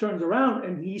 he turns around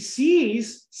and he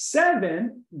sees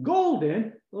 7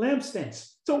 golden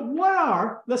lampstands. So what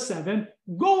are the 7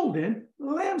 golden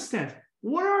lampstands?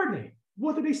 What are they?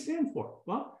 What do they stand for?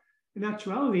 Well, in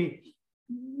actuality,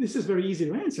 this is very easy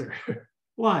to answer.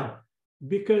 Why?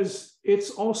 Because it's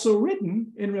also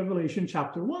written in Revelation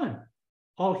chapter 1.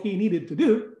 All he needed to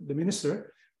do, the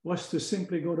minister, was to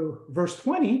simply go to verse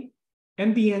 20,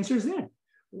 and the answer is there.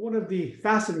 One of the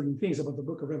fascinating things about the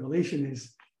book of Revelation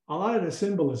is a lot of the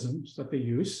symbolisms that they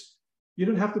use, you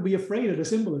don't have to be afraid of the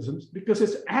symbolisms because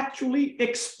it's actually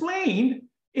explained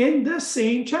in the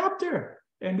same chapter.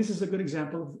 And this is a good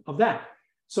example of that.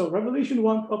 So Revelation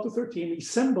 1, 12 to 13, a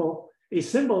symbol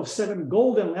of 7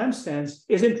 golden lampstands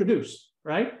is introduced,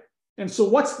 right? And so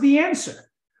what's the answer?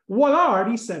 What are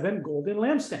these 7 golden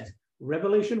lampstands?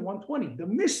 Revelation 1:20, the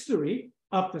mystery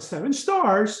of the 7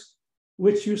 stars,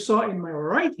 which you saw in my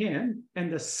right hand,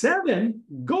 and the 7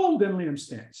 golden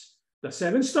lampstands. The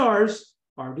 7 stars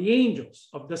are the angels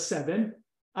of the 7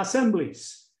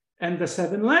 assemblies. And the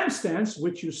 7 lampstands,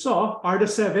 which you saw, are the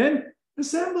 7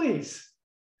 assemblies.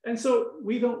 And so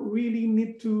we don't really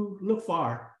need to look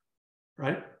far,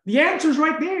 right? The answer's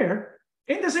right there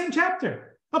in the same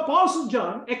chapter. Apostle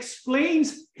John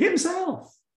explains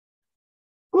himself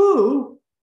who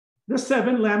the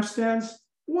 7 lampstands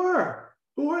were.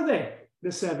 Who are they?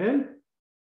 The 7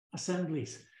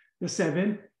 assemblies, the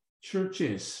 7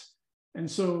 churches. And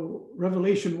so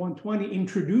Revelation 1:20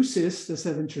 introduces the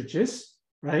 7 churches,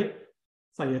 right?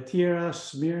 Thyatira,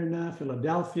 Smyrna,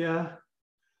 Philadelphia,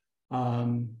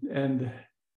 and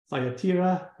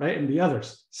Thyatira, right? And the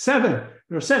others. 7.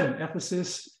 There are 7.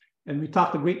 Ephesus, And we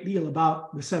talked a great deal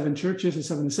about the 7 churches, the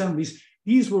 7 assemblies.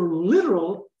 These were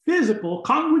literal, physical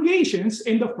congregations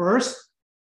in the first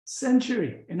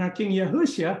century. And our King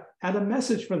Yahushua had a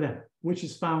message for them, which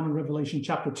is found in Revelation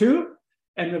chapter 2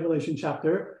 and Revelation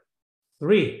chapter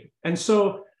 3. And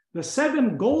so the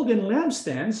 7 golden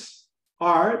lampstands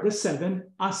are the 7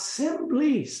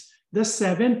 assemblies, the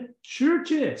 7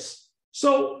 churches.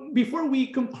 So before we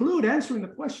conclude answering the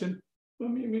question,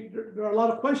 there are a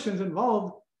lot of questions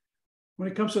involved when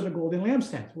it comes to the golden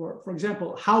lampstands. For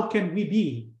example, how can we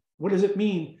be? What does it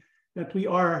mean that we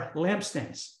are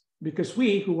lampstands? Because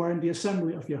we who are in the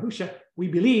assembly of Yahushua, we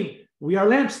believe we are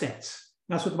lampstands.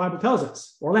 That's what the Bible tells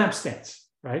us, or lampstands,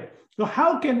 right? So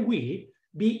how can we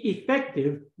be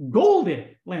effective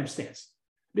golden lampstands?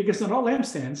 Because not all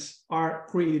lampstands are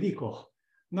created equal.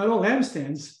 Not all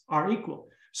lampstands are equal.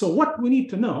 So what we need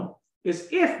to know is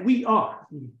if we are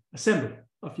the assembly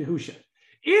of Yahushua,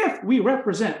 if we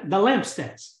represent the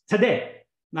lampstands today,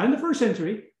 not in the first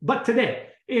century, but today,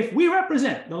 if we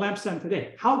represent the lampstand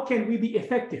today, how can we be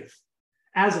effective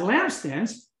as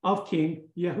lampstands of King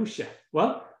Yahushua?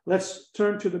 Well, let's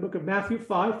turn to the book of Matthew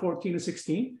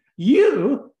 5:14-16.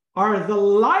 You are the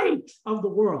light of the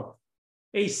world.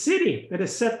 A city that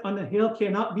is set on a hill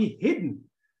cannot be hidden,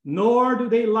 nor do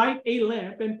they light a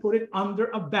lamp and put it under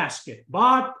a basket,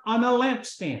 but on a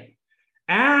lampstand.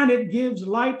 And it gives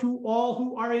light to all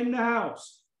who are in the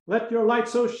house. Let your light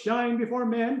so shine before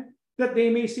men that they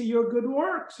may see your good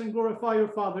works and glorify your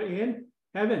Father in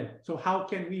heaven. So how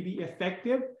can we be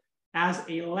effective as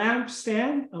a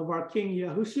lampstand of our King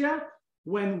Yahushua?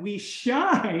 When we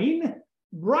shine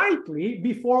brightly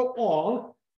before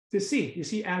all to see. You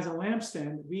see, as a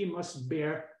lampstand, we must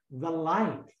bear the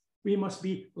light. We must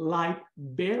be light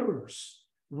bearers.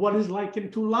 What is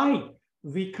likened to light?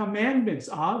 The commandments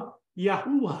of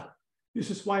Yahuwah.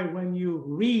 This is why when you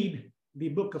read the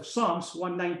book of Psalms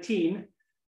 119,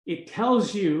 it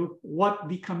tells you what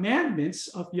the commandments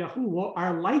of Yahuwah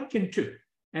are likened to.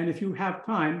 And if you have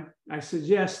time, I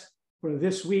suggest for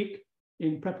this week,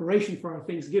 in preparation for our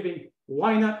Thanksgiving,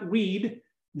 why not read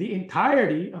the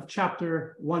entirety of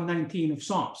chapter 119 of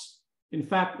Psalms? In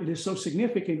fact, it is so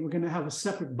significant, we're going to have a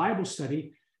separate Bible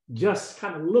study just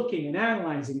kind of looking and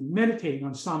analyzing and meditating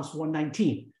on Psalms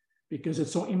 119 because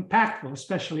it's so impactful,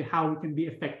 especially how we can be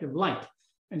effective light.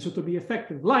 And so to be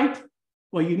effective light,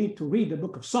 well, you need to read the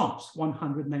book of Psalms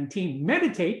 119.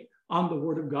 Meditate on the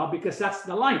word of God because that's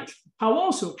the light. How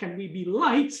also can we be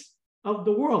light of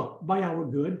the world? By our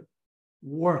good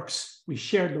works. We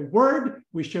share the word,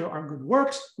 we share our good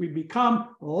works, we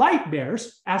become light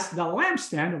bearers as the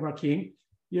lampstand of our King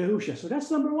Yahushua. So that's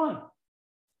number one.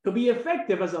 To be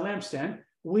effective as a lampstand,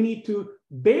 we need to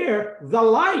bear the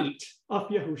light of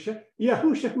Yahushua.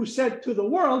 Yahushua who said to the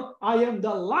world, I am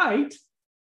the light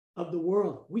of the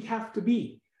world. We have to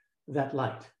be that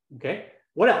light. Okay.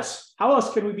 What else? How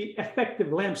else can we be effective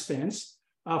lampstands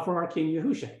for our King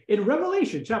Yahushua? In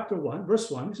Revelation chapter 1, verse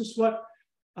 1, this is what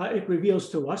it reveals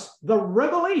to us, the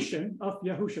revelation of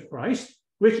Yahushua Christ,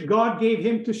 which God gave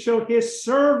him to show his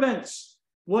servants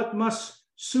what must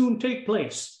soon take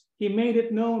place. He made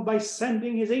it known by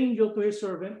sending his angel to his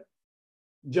servant,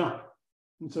 John.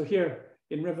 And so here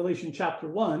in Revelation chapter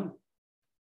 1,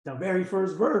 the very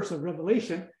first verse of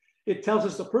Revelation, it tells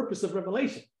us the purpose of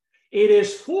Revelation. It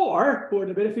is for, who are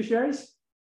the beneficiaries?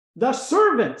 The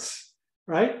servants,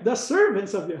 right? The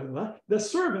servants of Yahuwah, the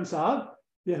servants of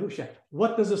Yahushua.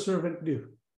 What does a servant do?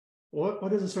 What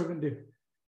does a servant do?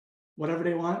 Whatever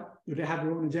they want? Do they have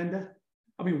their own agenda?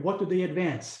 I mean, what do they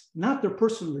advance? Not their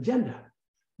personal agenda,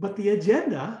 but the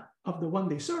agenda of the one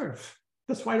they serve.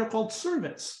 That's why they're called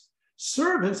servants.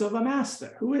 Servants of a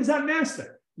master. Who is that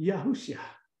master? Yahushua.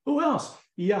 Who else?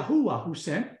 Yahuwah, who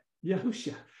sent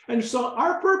Yahushua. And so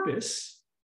our purpose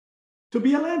to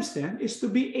be a lampstand is to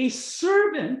be a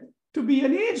servant, to be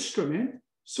an instrument,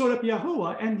 so that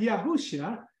Yahuwah and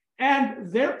Yahushua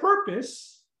and their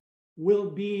purpose will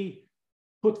be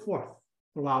put forth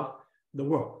throughout the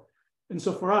world. And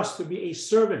so for us to be a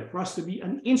servant, for us to be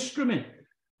an instrument,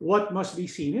 what must be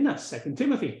seen in us? 2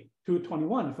 Timothy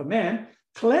 2:21. If a man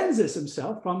cleanses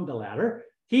himself from the latter,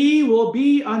 he will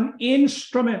be an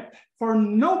instrument for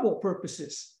noble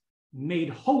purposes, made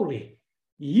holy,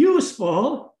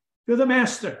 useful to the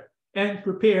master, and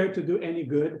prepared to do any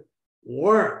good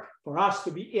work. For us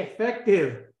to be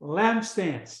effective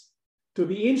lampstands, to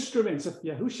be instruments of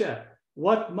Yahushua,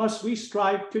 what must we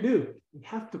strive to do? We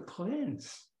have to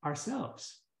cleanse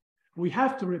ourselves. We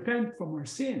have to repent from our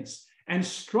sins and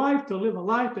strive to live a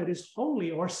life that is holy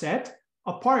or set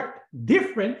apart,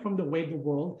 different from the way the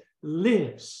world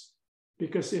lives.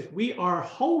 Because if we are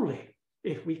holy,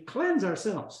 if we cleanse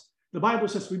ourselves, The Bible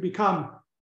says we become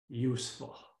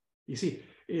useful. You see,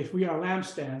 if we are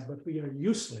lampstands, but we are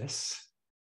useless,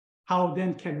 how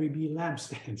then can we be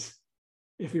lampstands?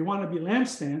 If we want to be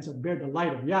lampstands and bear the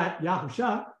light of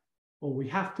Yahusha, well, we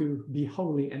have to be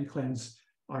holy and cleanse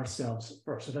ourselves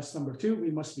first. So that's number 2.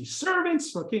 We must be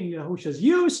servants for King Yahusha's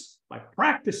use by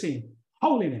practicing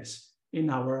holiness in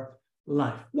our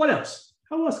life. What else?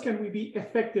 How else can we be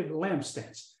effective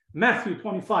lampstands? Matthew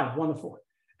 25, 1-4.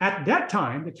 At that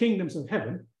time, the kingdoms of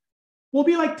heaven will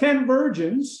be like 10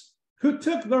 virgins who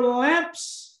took their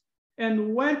lamps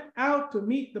and went out to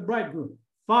meet the bridegroom.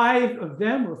 5 of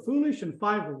them were foolish and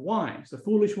 5 were wise. The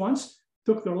foolish ones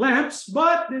took their lamps,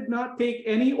 but did not take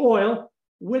any oil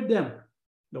with them.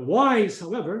 The wise,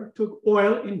 however, took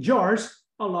oil in jars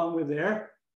along with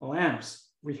their lamps.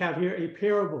 We have here a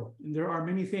parable, and there are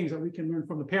many things that we can learn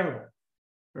from the parable.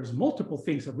 There's multiple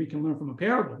things that we can learn from a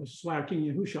parable. This is why our King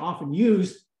Yahusha often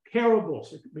used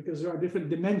parables, because there are different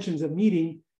dimensions of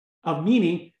meaning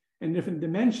and different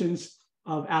dimensions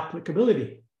of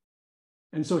applicability.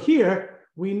 And so here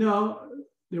we know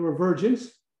there were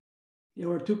virgins. There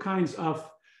were 2 kinds of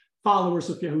followers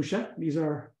of Yahusha. These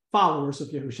are followers of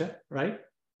Yahusha, right?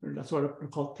 That's what are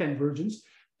called 10 virgins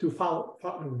to follow,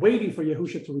 waiting for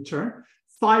Yahusha to return.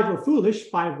 5 were foolish,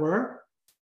 5 were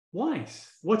wise.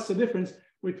 What's the difference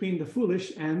between the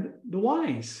foolish and the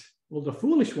wise? Well, the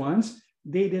foolish ones,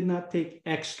 they did not take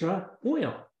extra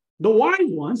oil. The wise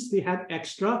ones, they had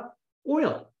extra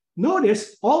oil.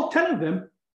 Notice all 10 of them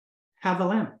have a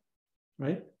lamp,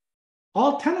 right?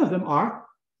 All 10 of them are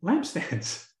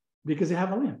lampstands because they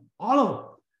have a lamp, all of them.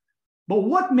 But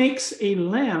what makes a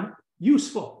lamp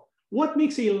useful? What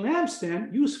makes a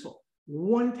lampstand useful?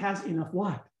 When it has enough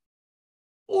what?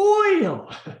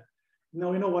 Oil.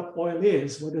 Now we know what oil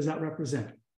is. What does that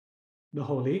represent? The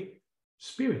Holy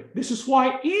Spirit. This is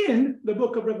why in the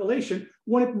book of Revelation,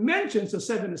 when it mentions the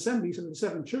 7 assemblies and the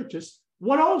 7 churches,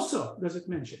 what also does it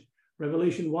mention?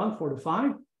 Revelation 1,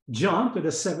 4-5, John to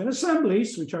the 7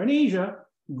 assemblies, which are in Asia,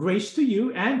 grace to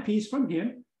you and peace from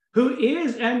him, who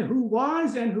is and who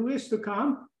was and who is to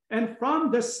come, and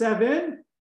from the 7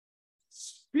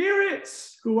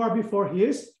 spirits who are before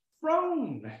his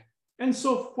throne. And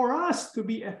so for us to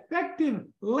be effective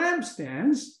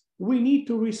lampstands, we need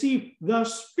to receive the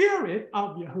Spirit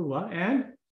of Yahuwah and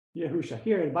Yahusha.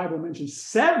 Here, the Bible mentions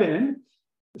 7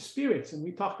 spirits, and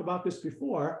we talked about this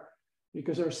before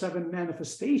because there are 7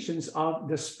 manifestations of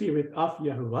the Spirit of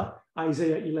Yahuwah.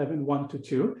 Isaiah 11,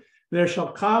 1-2. There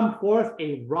shall come forth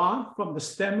a rod from the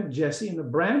stem of Jesse, and the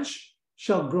branch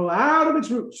shall grow out of its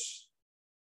roots.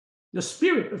 The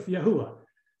Spirit of Yahuwah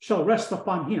shall rest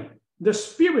upon him, the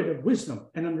Spirit of wisdom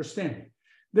and understanding,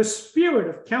 the Spirit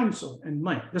of counsel and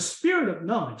might, the Spirit of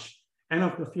knowledge and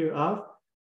of the fear of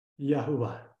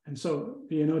Yahuwah. And so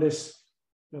do you notice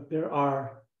that there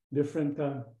are different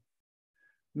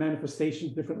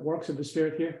manifestations, different works of the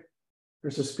Spirit here?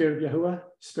 There's the Spirit of Yahuwah,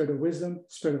 Spirit of wisdom,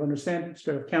 Spirit of understanding,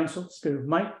 Spirit of counsel, Spirit of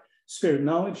might, Spirit of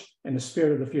knowledge, and the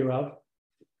Spirit of the fear of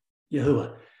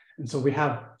Yahuwah. And so we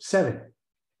have 7,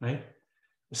 right?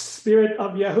 The Spirit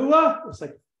of Yahuwah is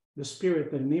like the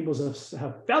Spirit that enables us to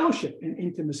have fellowship and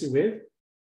intimacy with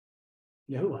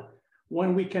Yahuwah.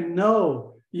 When we can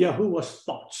know Yahuwah's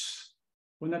thoughts,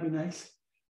 wouldn't that be nice?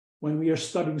 When we are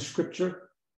studying Scripture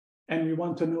and we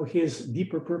want to know his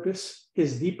deeper purpose,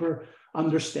 his deeper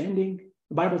understanding,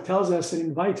 the Bible tells us and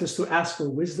invites us to ask for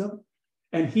wisdom,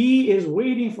 and he is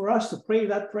waiting for us to pray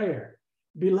that prayer.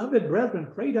 Beloved brethren,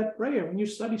 pray that prayer when you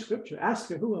study Scripture. Ask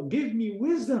Yahuwah, give me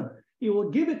wisdom. He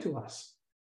will give it to us.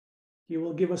 He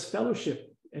will give us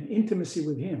fellowship and intimacy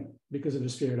with him because of the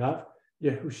Spirit of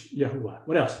Yahuwah.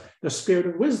 What else? The Spirit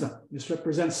of wisdom. This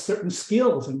represents certain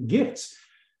skills and gifts.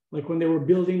 Like when they were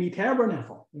building the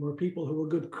tabernacle, there were people who were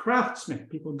good craftsmen,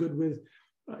 people good with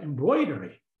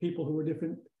embroidery, people who were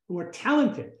different, who were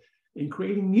talented in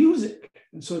creating music.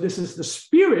 And so this is the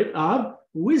Spirit of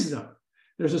wisdom.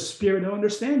 There's a Spirit of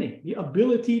understanding, the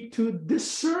ability to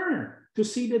discern, to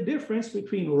see the difference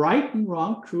between right and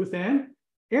wrong, truth and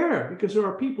error, because there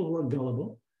are people who are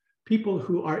gullible, people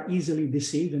who are easily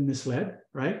deceived and misled,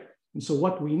 right? And so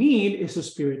what we need is a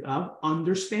spirit of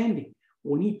understanding.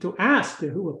 We need to ask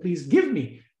Yahuwah, please give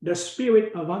me the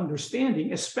spirit of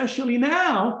understanding, especially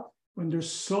now when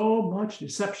there's so much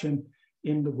deception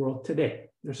in the world today.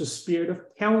 There's a spirit of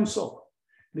counsel.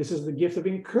 This is the gift of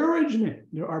encouragement.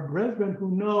 There are brethren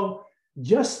who know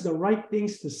just the right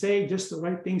things to say, just the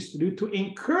right things to do, to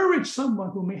encourage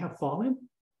someone who may have fallen,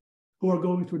 who are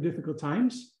going through difficult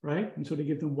times, right? And so they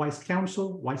give them wise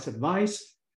counsel, wise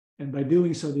advice, and by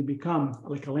doing so, they become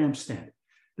like a lampstand.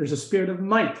 There's a spirit of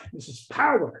might. This is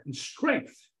power and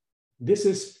strength. This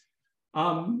is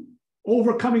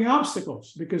overcoming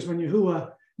obstacles, because when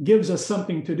Yahuwah gives us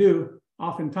something to do,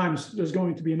 oftentimes there's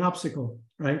going to be an obstacle,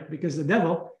 right? Because the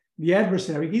devil, the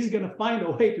adversary, he's going to find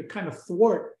a way to kind of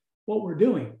thwart what we're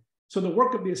doing. So the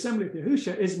work of the assembly of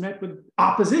Yahusha is met with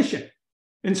opposition.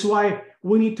 And so why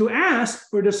we need to ask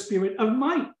for the spirit of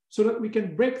might so that we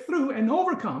can break through and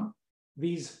overcome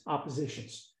these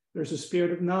oppositions. There's a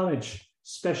spirit of knowledge,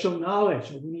 special knowledge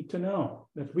that we need to know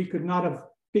that we could not have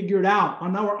figured out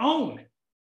on our own.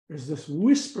 There's this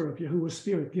whisper of Yahuwah's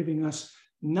spirit giving us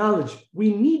knowledge.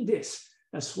 We need this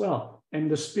as well. And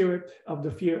the spirit of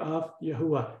the fear of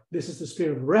Yahuwah. This is the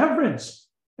spirit of reverence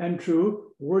and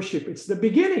true worship. It's the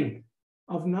beginning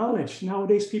of knowledge.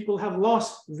 Nowadays, people have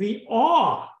lost the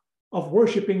awe of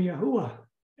worshiping Yahuwah.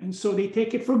 And so they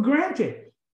take it for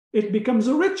granted. It becomes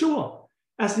a ritual.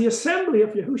 As the assembly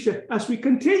of Yahusha, as we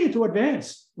continue to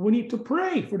advance, we need to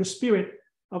pray for the spirit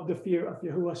of the fear of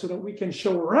Yahuwah so that we can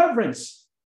show reverence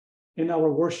in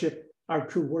our worship, our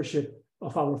true worship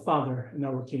of our Father and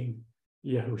our King,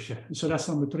 Yahusha. And so that's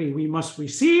number 3. We must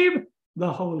receive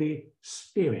the Holy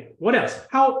Spirit. What else?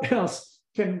 How else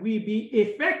can we be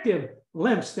effective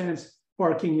lampstands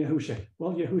for our King Yahusha?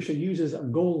 Well, Yahusha uses a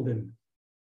golden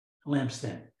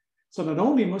lampstand. So not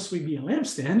only must we be a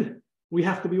lampstand, we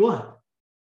have to be what?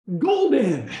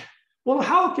 Golden. Well,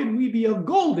 how can we be a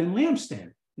golden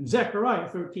lampstand? In Zechariah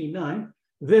 13:9,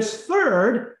 this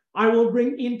third I will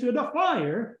bring into the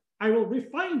fire. I will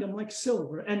refine them like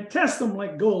silver and test them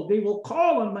like gold. They will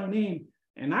call on my name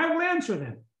and I will answer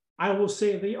them. I will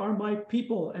say they are my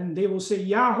people, and they will say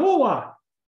Yahuwah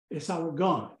is our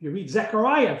God. You read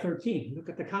Zechariah 13, look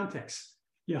at the context.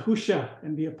 Yahusha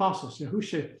and the apostles,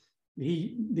 Yahusha,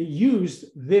 they used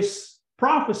this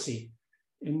prophecy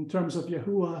in terms of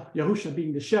Yahusha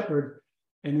being the shepherd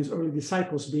and his early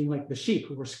disciples being like the sheep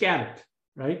who were scattered,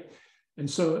 right? And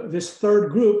so this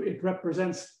third group, it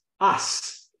represents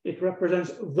us. It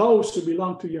represents those who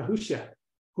belong to Yahusha,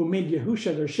 who made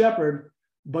Yahusha their shepherd,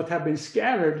 but have been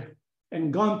scattered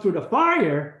and gone through the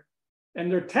fire,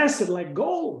 and they're tested like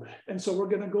gold. And so we're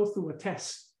going to go through a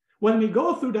test. When we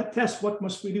go through that test, what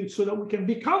must we do so that we can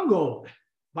become gold?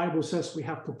 Bible says we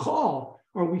have to call,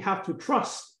 or we have to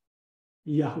trust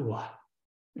Yahuwah.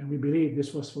 And we believe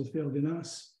this was fulfilled in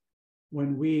us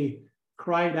when we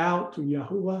cried out to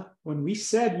Yahuwah, when we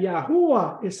said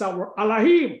Yahuwah is our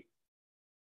Elohim.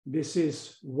 This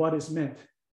is what is meant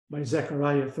by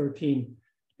Zechariah 13,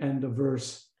 and the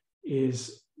verse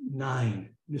is 9.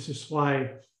 This is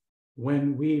why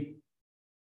when we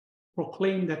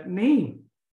proclaim that name,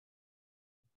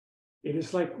 it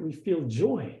is like we feel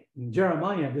joy. And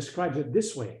Jeremiah describes it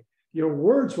this way: your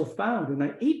words were found and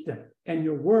I ate them, and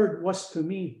your word was to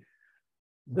me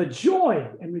the joy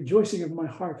and rejoicing of my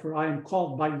heart, for I am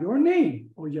called by your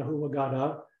name, O Yahuwah God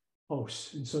of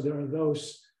hosts. And so there are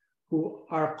those who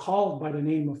are called by the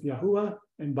name of Yahuwah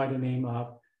and by the name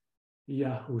of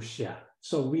Yahusha.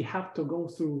 So we have to go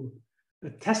through the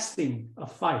testing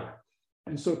of fire.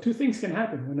 And so two things can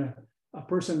happen when a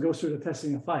person goes through the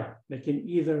testing of fire. They can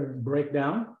either break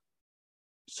down,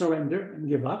 surrender, and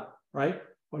give up, right?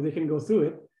 Or they can go through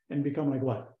it and become like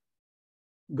what?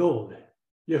 Gold.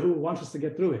 Yahuwah wants us to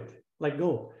get through it like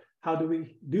gold. How do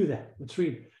we do that? Let's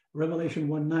read Revelation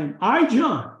 1:9. I,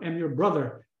 John, am your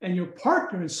brother and your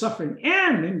partner in suffering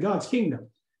and in God's kingdom,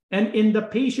 and in the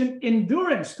patient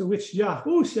endurance to which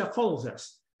Yahushua calls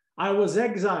us. I was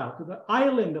exiled to the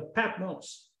island of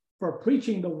Patmos for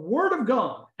preaching the word of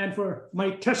God and for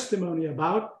my testimony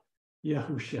about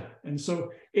Yahusha. And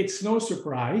so it's no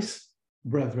surprise,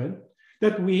 brethren,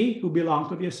 that we who belong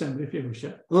to the assembly of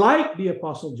Yahusha, like the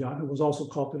Apostle John, who was also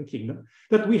called to the kingdom,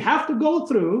 that we have to go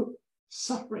through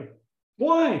suffering.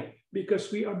 Why?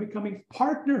 Because we are becoming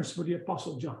partners with the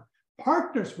Apostle John,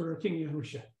 partners with our King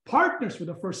Yahusha, partners with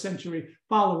the first century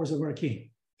followers of our King,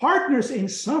 partners in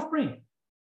suffering.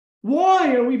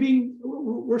 Why are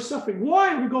we're suffering?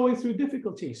 Why are we going through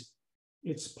difficulties?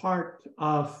 It's part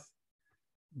of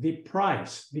the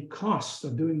price, the cost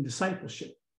of doing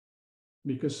discipleship,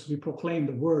 because we proclaim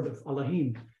the word of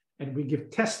Elohim and we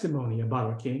give testimony about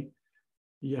our King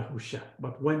Yahusha.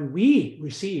 But when we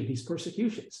receive these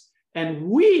persecutions and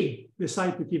we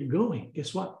decide to keep going,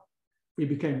 guess what? We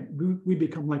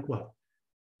become like what?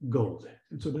 Gold.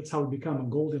 And so that's how we become a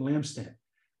golden lampstand.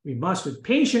 We must, with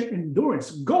patient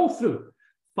endurance, go through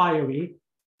fiery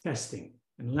testing.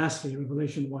 And lastly,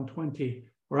 Revelation 1:20,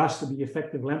 for us to be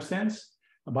effective lampstands,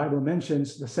 the Bible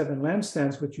mentions the 7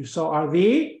 lampstands, which you saw are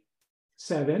the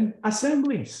 7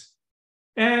 assemblies.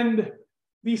 And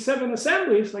these 7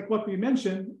 assemblies, like what we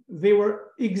mentioned, they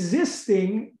were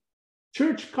existing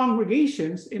church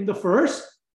congregations in the first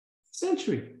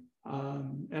century.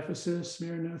 Ephesus,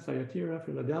 Smyrna, Thyatira,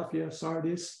 Philadelphia,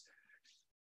 Sardis.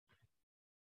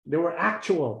 There were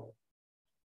actual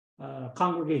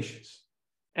congregations.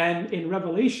 And in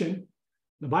Revelation,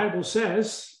 the Bible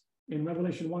says, in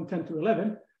Revelation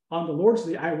 1:10-11, on the Lord's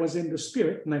day, I was in the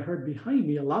Spirit, and I heard behind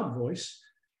me a loud voice,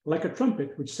 like a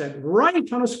trumpet, which said,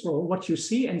 write on a scroll what you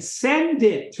see and send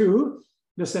it to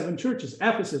the 7 churches,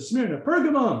 Ephesus, Smyrna,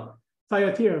 Pergamum,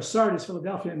 Thyatira, Sardis,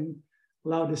 Philadelphia, and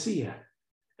Laodicea.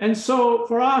 And so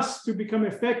for us to become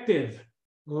effective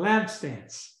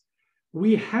lampstands,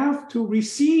 we have to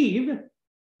receive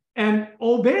and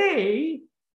obey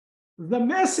the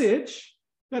message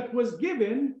that was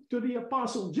given to the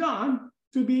Apostle John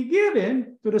to be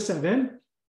given to the 7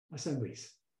 assemblies.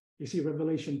 You see,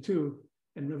 Revelation 2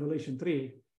 and Revelation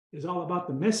 3 is all about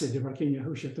the message of our King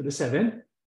Yahushua to the 7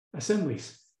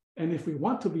 assemblies. And if we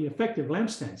want to be effective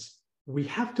lampstands, we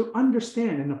have to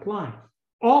understand and apply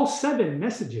all 7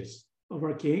 messages of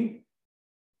our King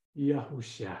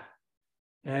Yahushua.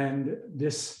 And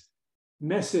this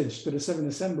message to the 7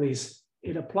 assemblies,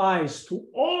 it applies to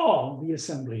all the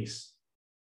assemblies,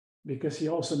 because he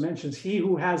also mentions, he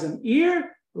who has an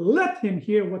ear, let him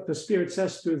hear what the Spirit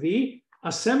says to the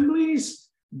assemblies.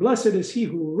 Blessed is he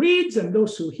who reads and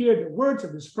those who hear the words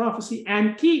of this prophecy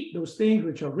and keep those things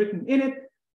which are written in it,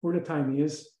 for the time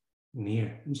is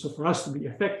near. And so for us to be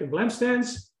effective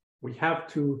lampstands, we have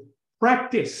to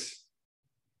practice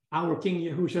our King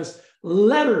Yahushua's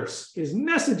letters, his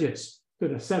messages to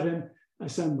the 7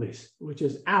 assemblies, which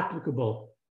is applicable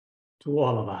to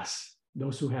all of us.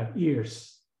 Those who have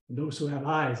ears, those who have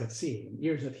eyes that see, and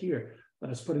ears that hear,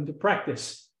 let us put into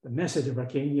practice the message of our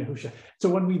King Yahushua. So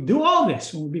when we do all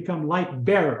this, when we become light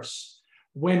bearers,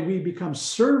 when we become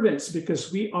servants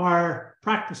because we are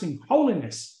practicing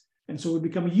holiness, and so we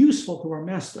become useful to our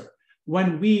Master,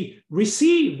 when we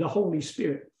receive the Holy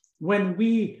Spirit, when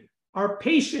we are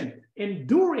patient,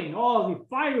 enduring all the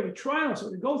fiery trials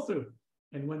that we go through,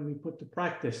 and when we put to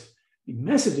practice the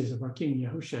messages of our King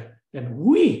Yahushua, then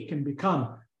we can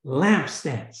become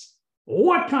lampstands.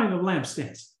 What kind of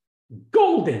lampstands?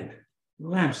 Golden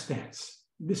lampstands.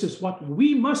 This is what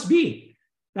we must be.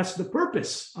 That's the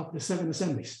purpose of the 7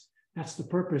 assemblies. That's the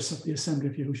purpose of the assembly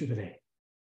of Yahushua today.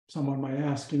 Someone might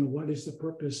ask, what is the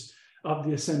purpose of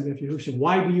the assembly of Yahushua?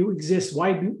 Why do you exist?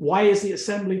 Why is the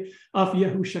assembly of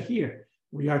Yahushua here?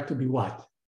 We are to be what?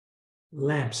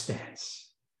 Lampstands.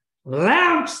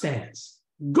 Lampstands.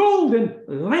 Golden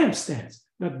lampstands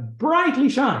that brightly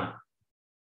shine,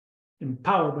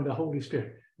 empowered by the Holy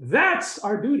Spirit. That's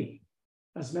our duty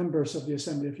as members of the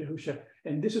assembly of Yahushua.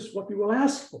 And this is what we will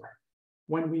ask for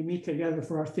when we meet together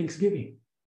for our Thanksgiving,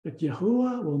 that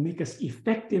Yahuwah will make us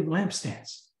effective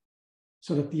lampstands,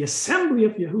 so that the assembly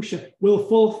of Yahushua will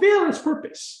fulfill its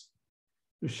purpose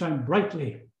to shine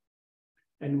brightly.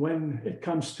 And when it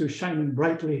comes to shining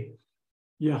brightly,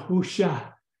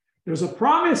 Yahushua, there's a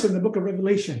promise in the book of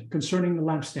Revelation concerning the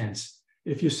lampstands.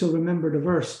 If you still remember the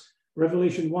verse,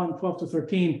 Revelation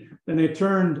 1:12-13, then I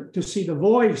turned to see the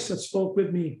voice that spoke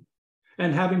with me.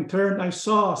 And having turned, I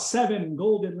saw 7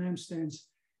 golden lampstands.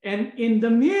 And in the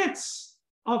midst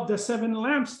of the 7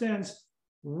 lampstands,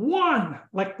 one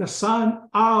like the Son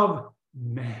of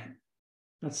Man.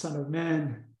 That Son of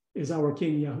Man is our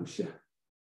King Yahushua.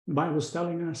 The Bible is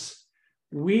telling us,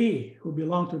 we who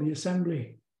belong to the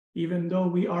assembly, even though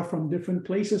we are from different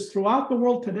places throughout the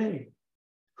world today,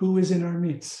 who is in our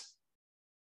midst?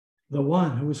 The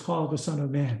one who is called the Son of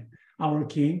Man, our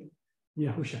King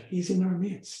Yahushua. He's in our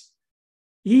midst,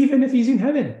 even if he's in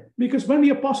heaven. Because when the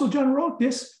Apostle John wrote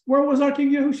this, where was our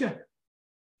King Yahushua?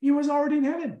 He was already in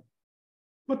heaven.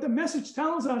 But the message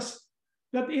tells us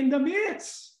that in the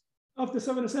midst of the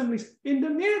 7 assemblies, in the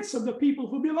midst of the people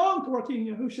who belong to our King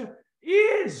Yahushua,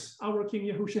 is our King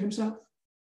Yahushua himself.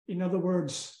 In other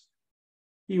words,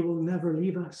 he will never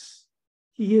leave us.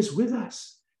 He is with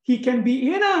us. He can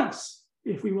be in us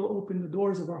if we will open the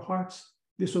doors of our hearts.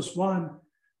 This was one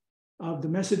of the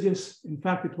messages. In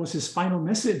fact, it was his final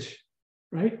message,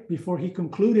 right? Before he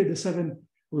concluded the 7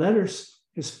 letters,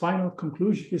 his final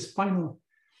conclusion, his final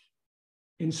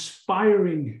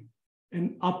inspiring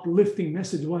and uplifting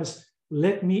message was,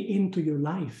 let me into your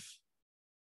life.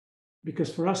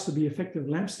 Because for us to be effective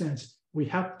lampstands, we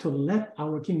have to let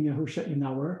our King Yahushua in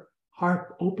our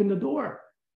heart open the door.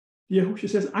 Yahushua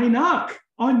says, I knock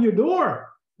on your door.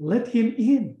 Let him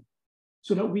in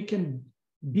so that we can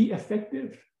be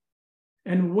effective.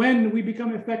 And when we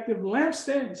become effective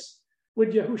lampstands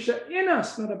with Yahushua in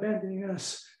us, not abandoning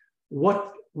us,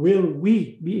 what will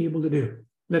we be able to do?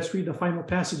 Let's read the final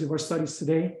passage of our studies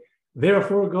today.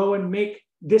 Therefore, go and make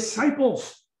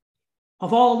disciples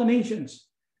of all the nations,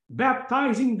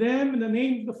 baptizing them in the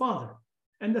name of the Father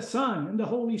and the Son and the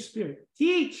Holy Spirit.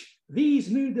 Teach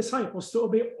these new disciples to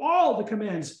obey all the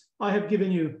commands I have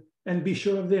given you, and be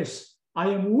sure of this, I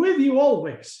am with you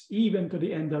always, even to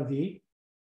the end of the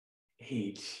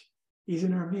age. He's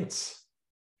in our midst.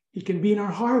 He can be in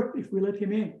our heart if we let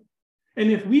him in.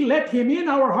 And if we let him in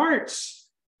our hearts,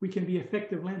 we can be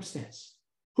effective lampstands.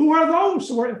 Who are those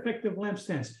who are effective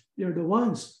lampstands? They're the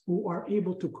ones who are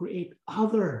able to create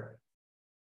other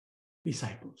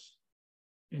disciples.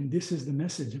 And this is the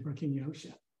message of our King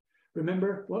Yahushua.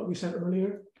 Remember what we said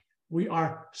earlier? We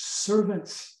are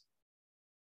servants,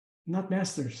 not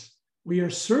masters. We are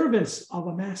servants of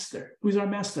a master. Who's our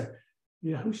master?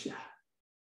 Yahushua.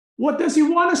 What does he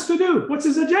want us to do? What's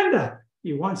his agenda?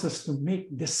 He wants us to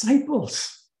make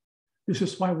disciples. This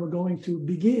is why we're going to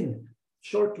begin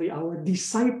shortly our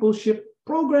discipleship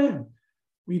program.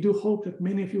 We do hope that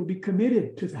many of you will be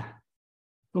committed to that,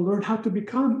 to learn how to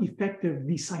become effective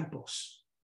disciples,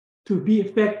 to be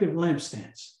effective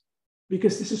lampstands,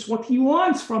 because this is what he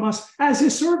wants from us as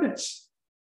his servants,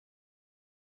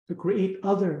 to create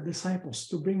other disciples,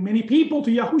 to bring many people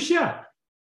to Yahushua,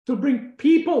 to bring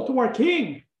people to our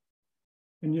King.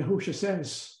 And Yahushua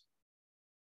says,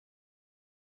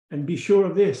 and be sure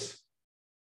of this.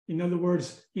 In other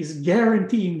words, he's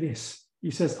guaranteeing this.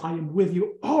 He says, I am with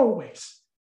you always,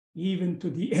 even to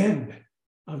the end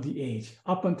of the age.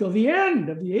 Up until the end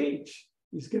of the age,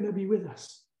 he's going to be with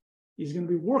us. He's going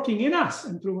to be working in us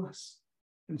and through us.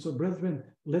 And so, brethren,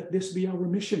 let this be our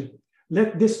mission.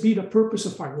 Let this be the purpose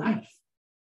of our life,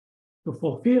 to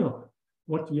fulfill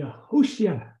what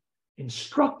Yahushua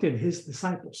instructed his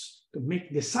disciples, to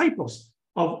make disciples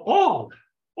of all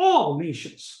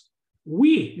nations.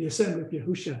 We, the assembly of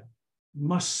Yahushua,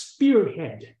 must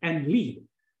spearhead and lead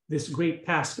this great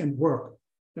task and work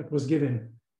that was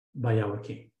given by our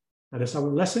King. That is our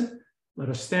lesson. Let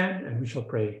us stand and we shall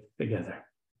pray together.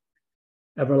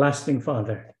 Everlasting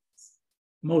Father,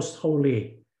 most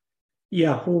holy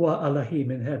Yahuwah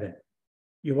Elohim in heaven,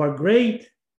 you are great,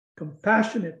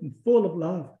 compassionate, and full of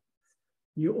love.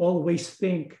 You always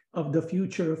think of the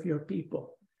future of your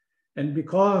people. And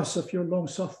because of your long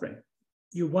suffering,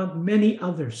 you want many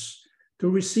others to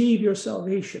receive your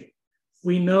salvation.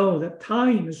 We know that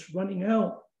time is running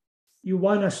out. You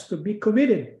want us to be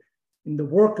committed in the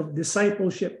work of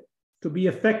discipleship, to be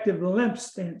effective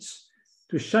lampstands,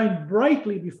 to shine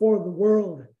brightly before the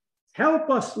world. Help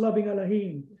us, loving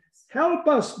Elohim. Help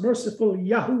us, merciful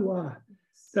Yahuwah,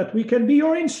 that we can be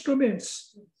your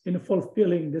instruments in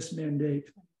fulfilling this mandate.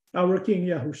 Our King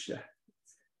Yahushua,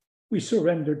 we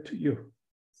surrender to you.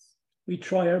 We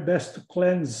try our best to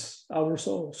cleanse our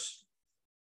souls,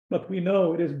 but we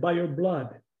know it is by your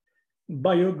blood,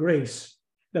 by your grace,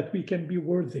 that we can be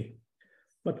worthy.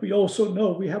 But we also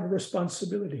know we have a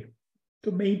responsibility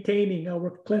to maintaining our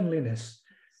cleanliness.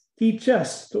 Teach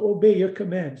us to obey your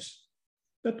commands,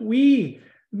 that we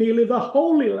may live a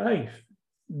holy life,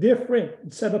 different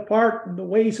and set apart from the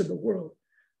ways of the world.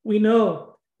 We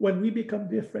know when we become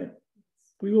different,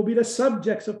 we will be the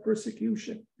subjects of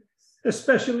persecution,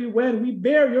 especially when we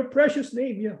bear your precious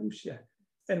name, Yahushua,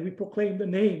 and we proclaim the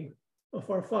name of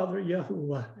our Father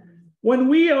Yahuwah. When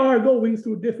we are going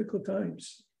through difficult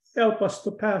times, help us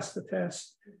to pass the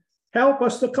test. Help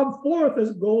us to come forth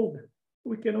as gold.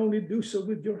 We can only do so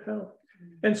with your help.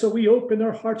 And so we open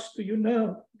our hearts to you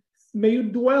now. May you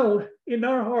dwell in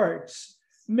our hearts.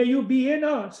 May you be in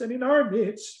us and in our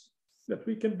midst, that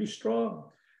we can be strong,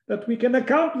 that we can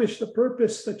accomplish the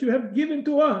purpose that you have given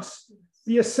to us,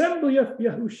 the assembly of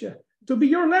Yahushua, to be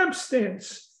your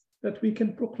lampstands, that we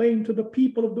can proclaim to the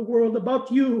people of the world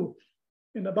about you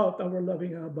and about our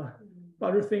loving Abba.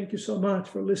 Father, thank you so much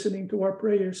for listening to our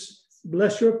prayers.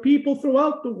 Bless your people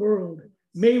throughout the world.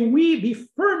 May we be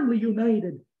firmly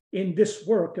united in this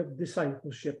work of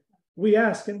discipleship. We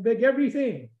ask and beg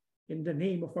everything in the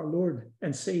name of our Lord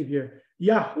and Savior,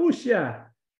 Yahushua,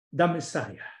 the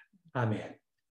Messiah. Amen.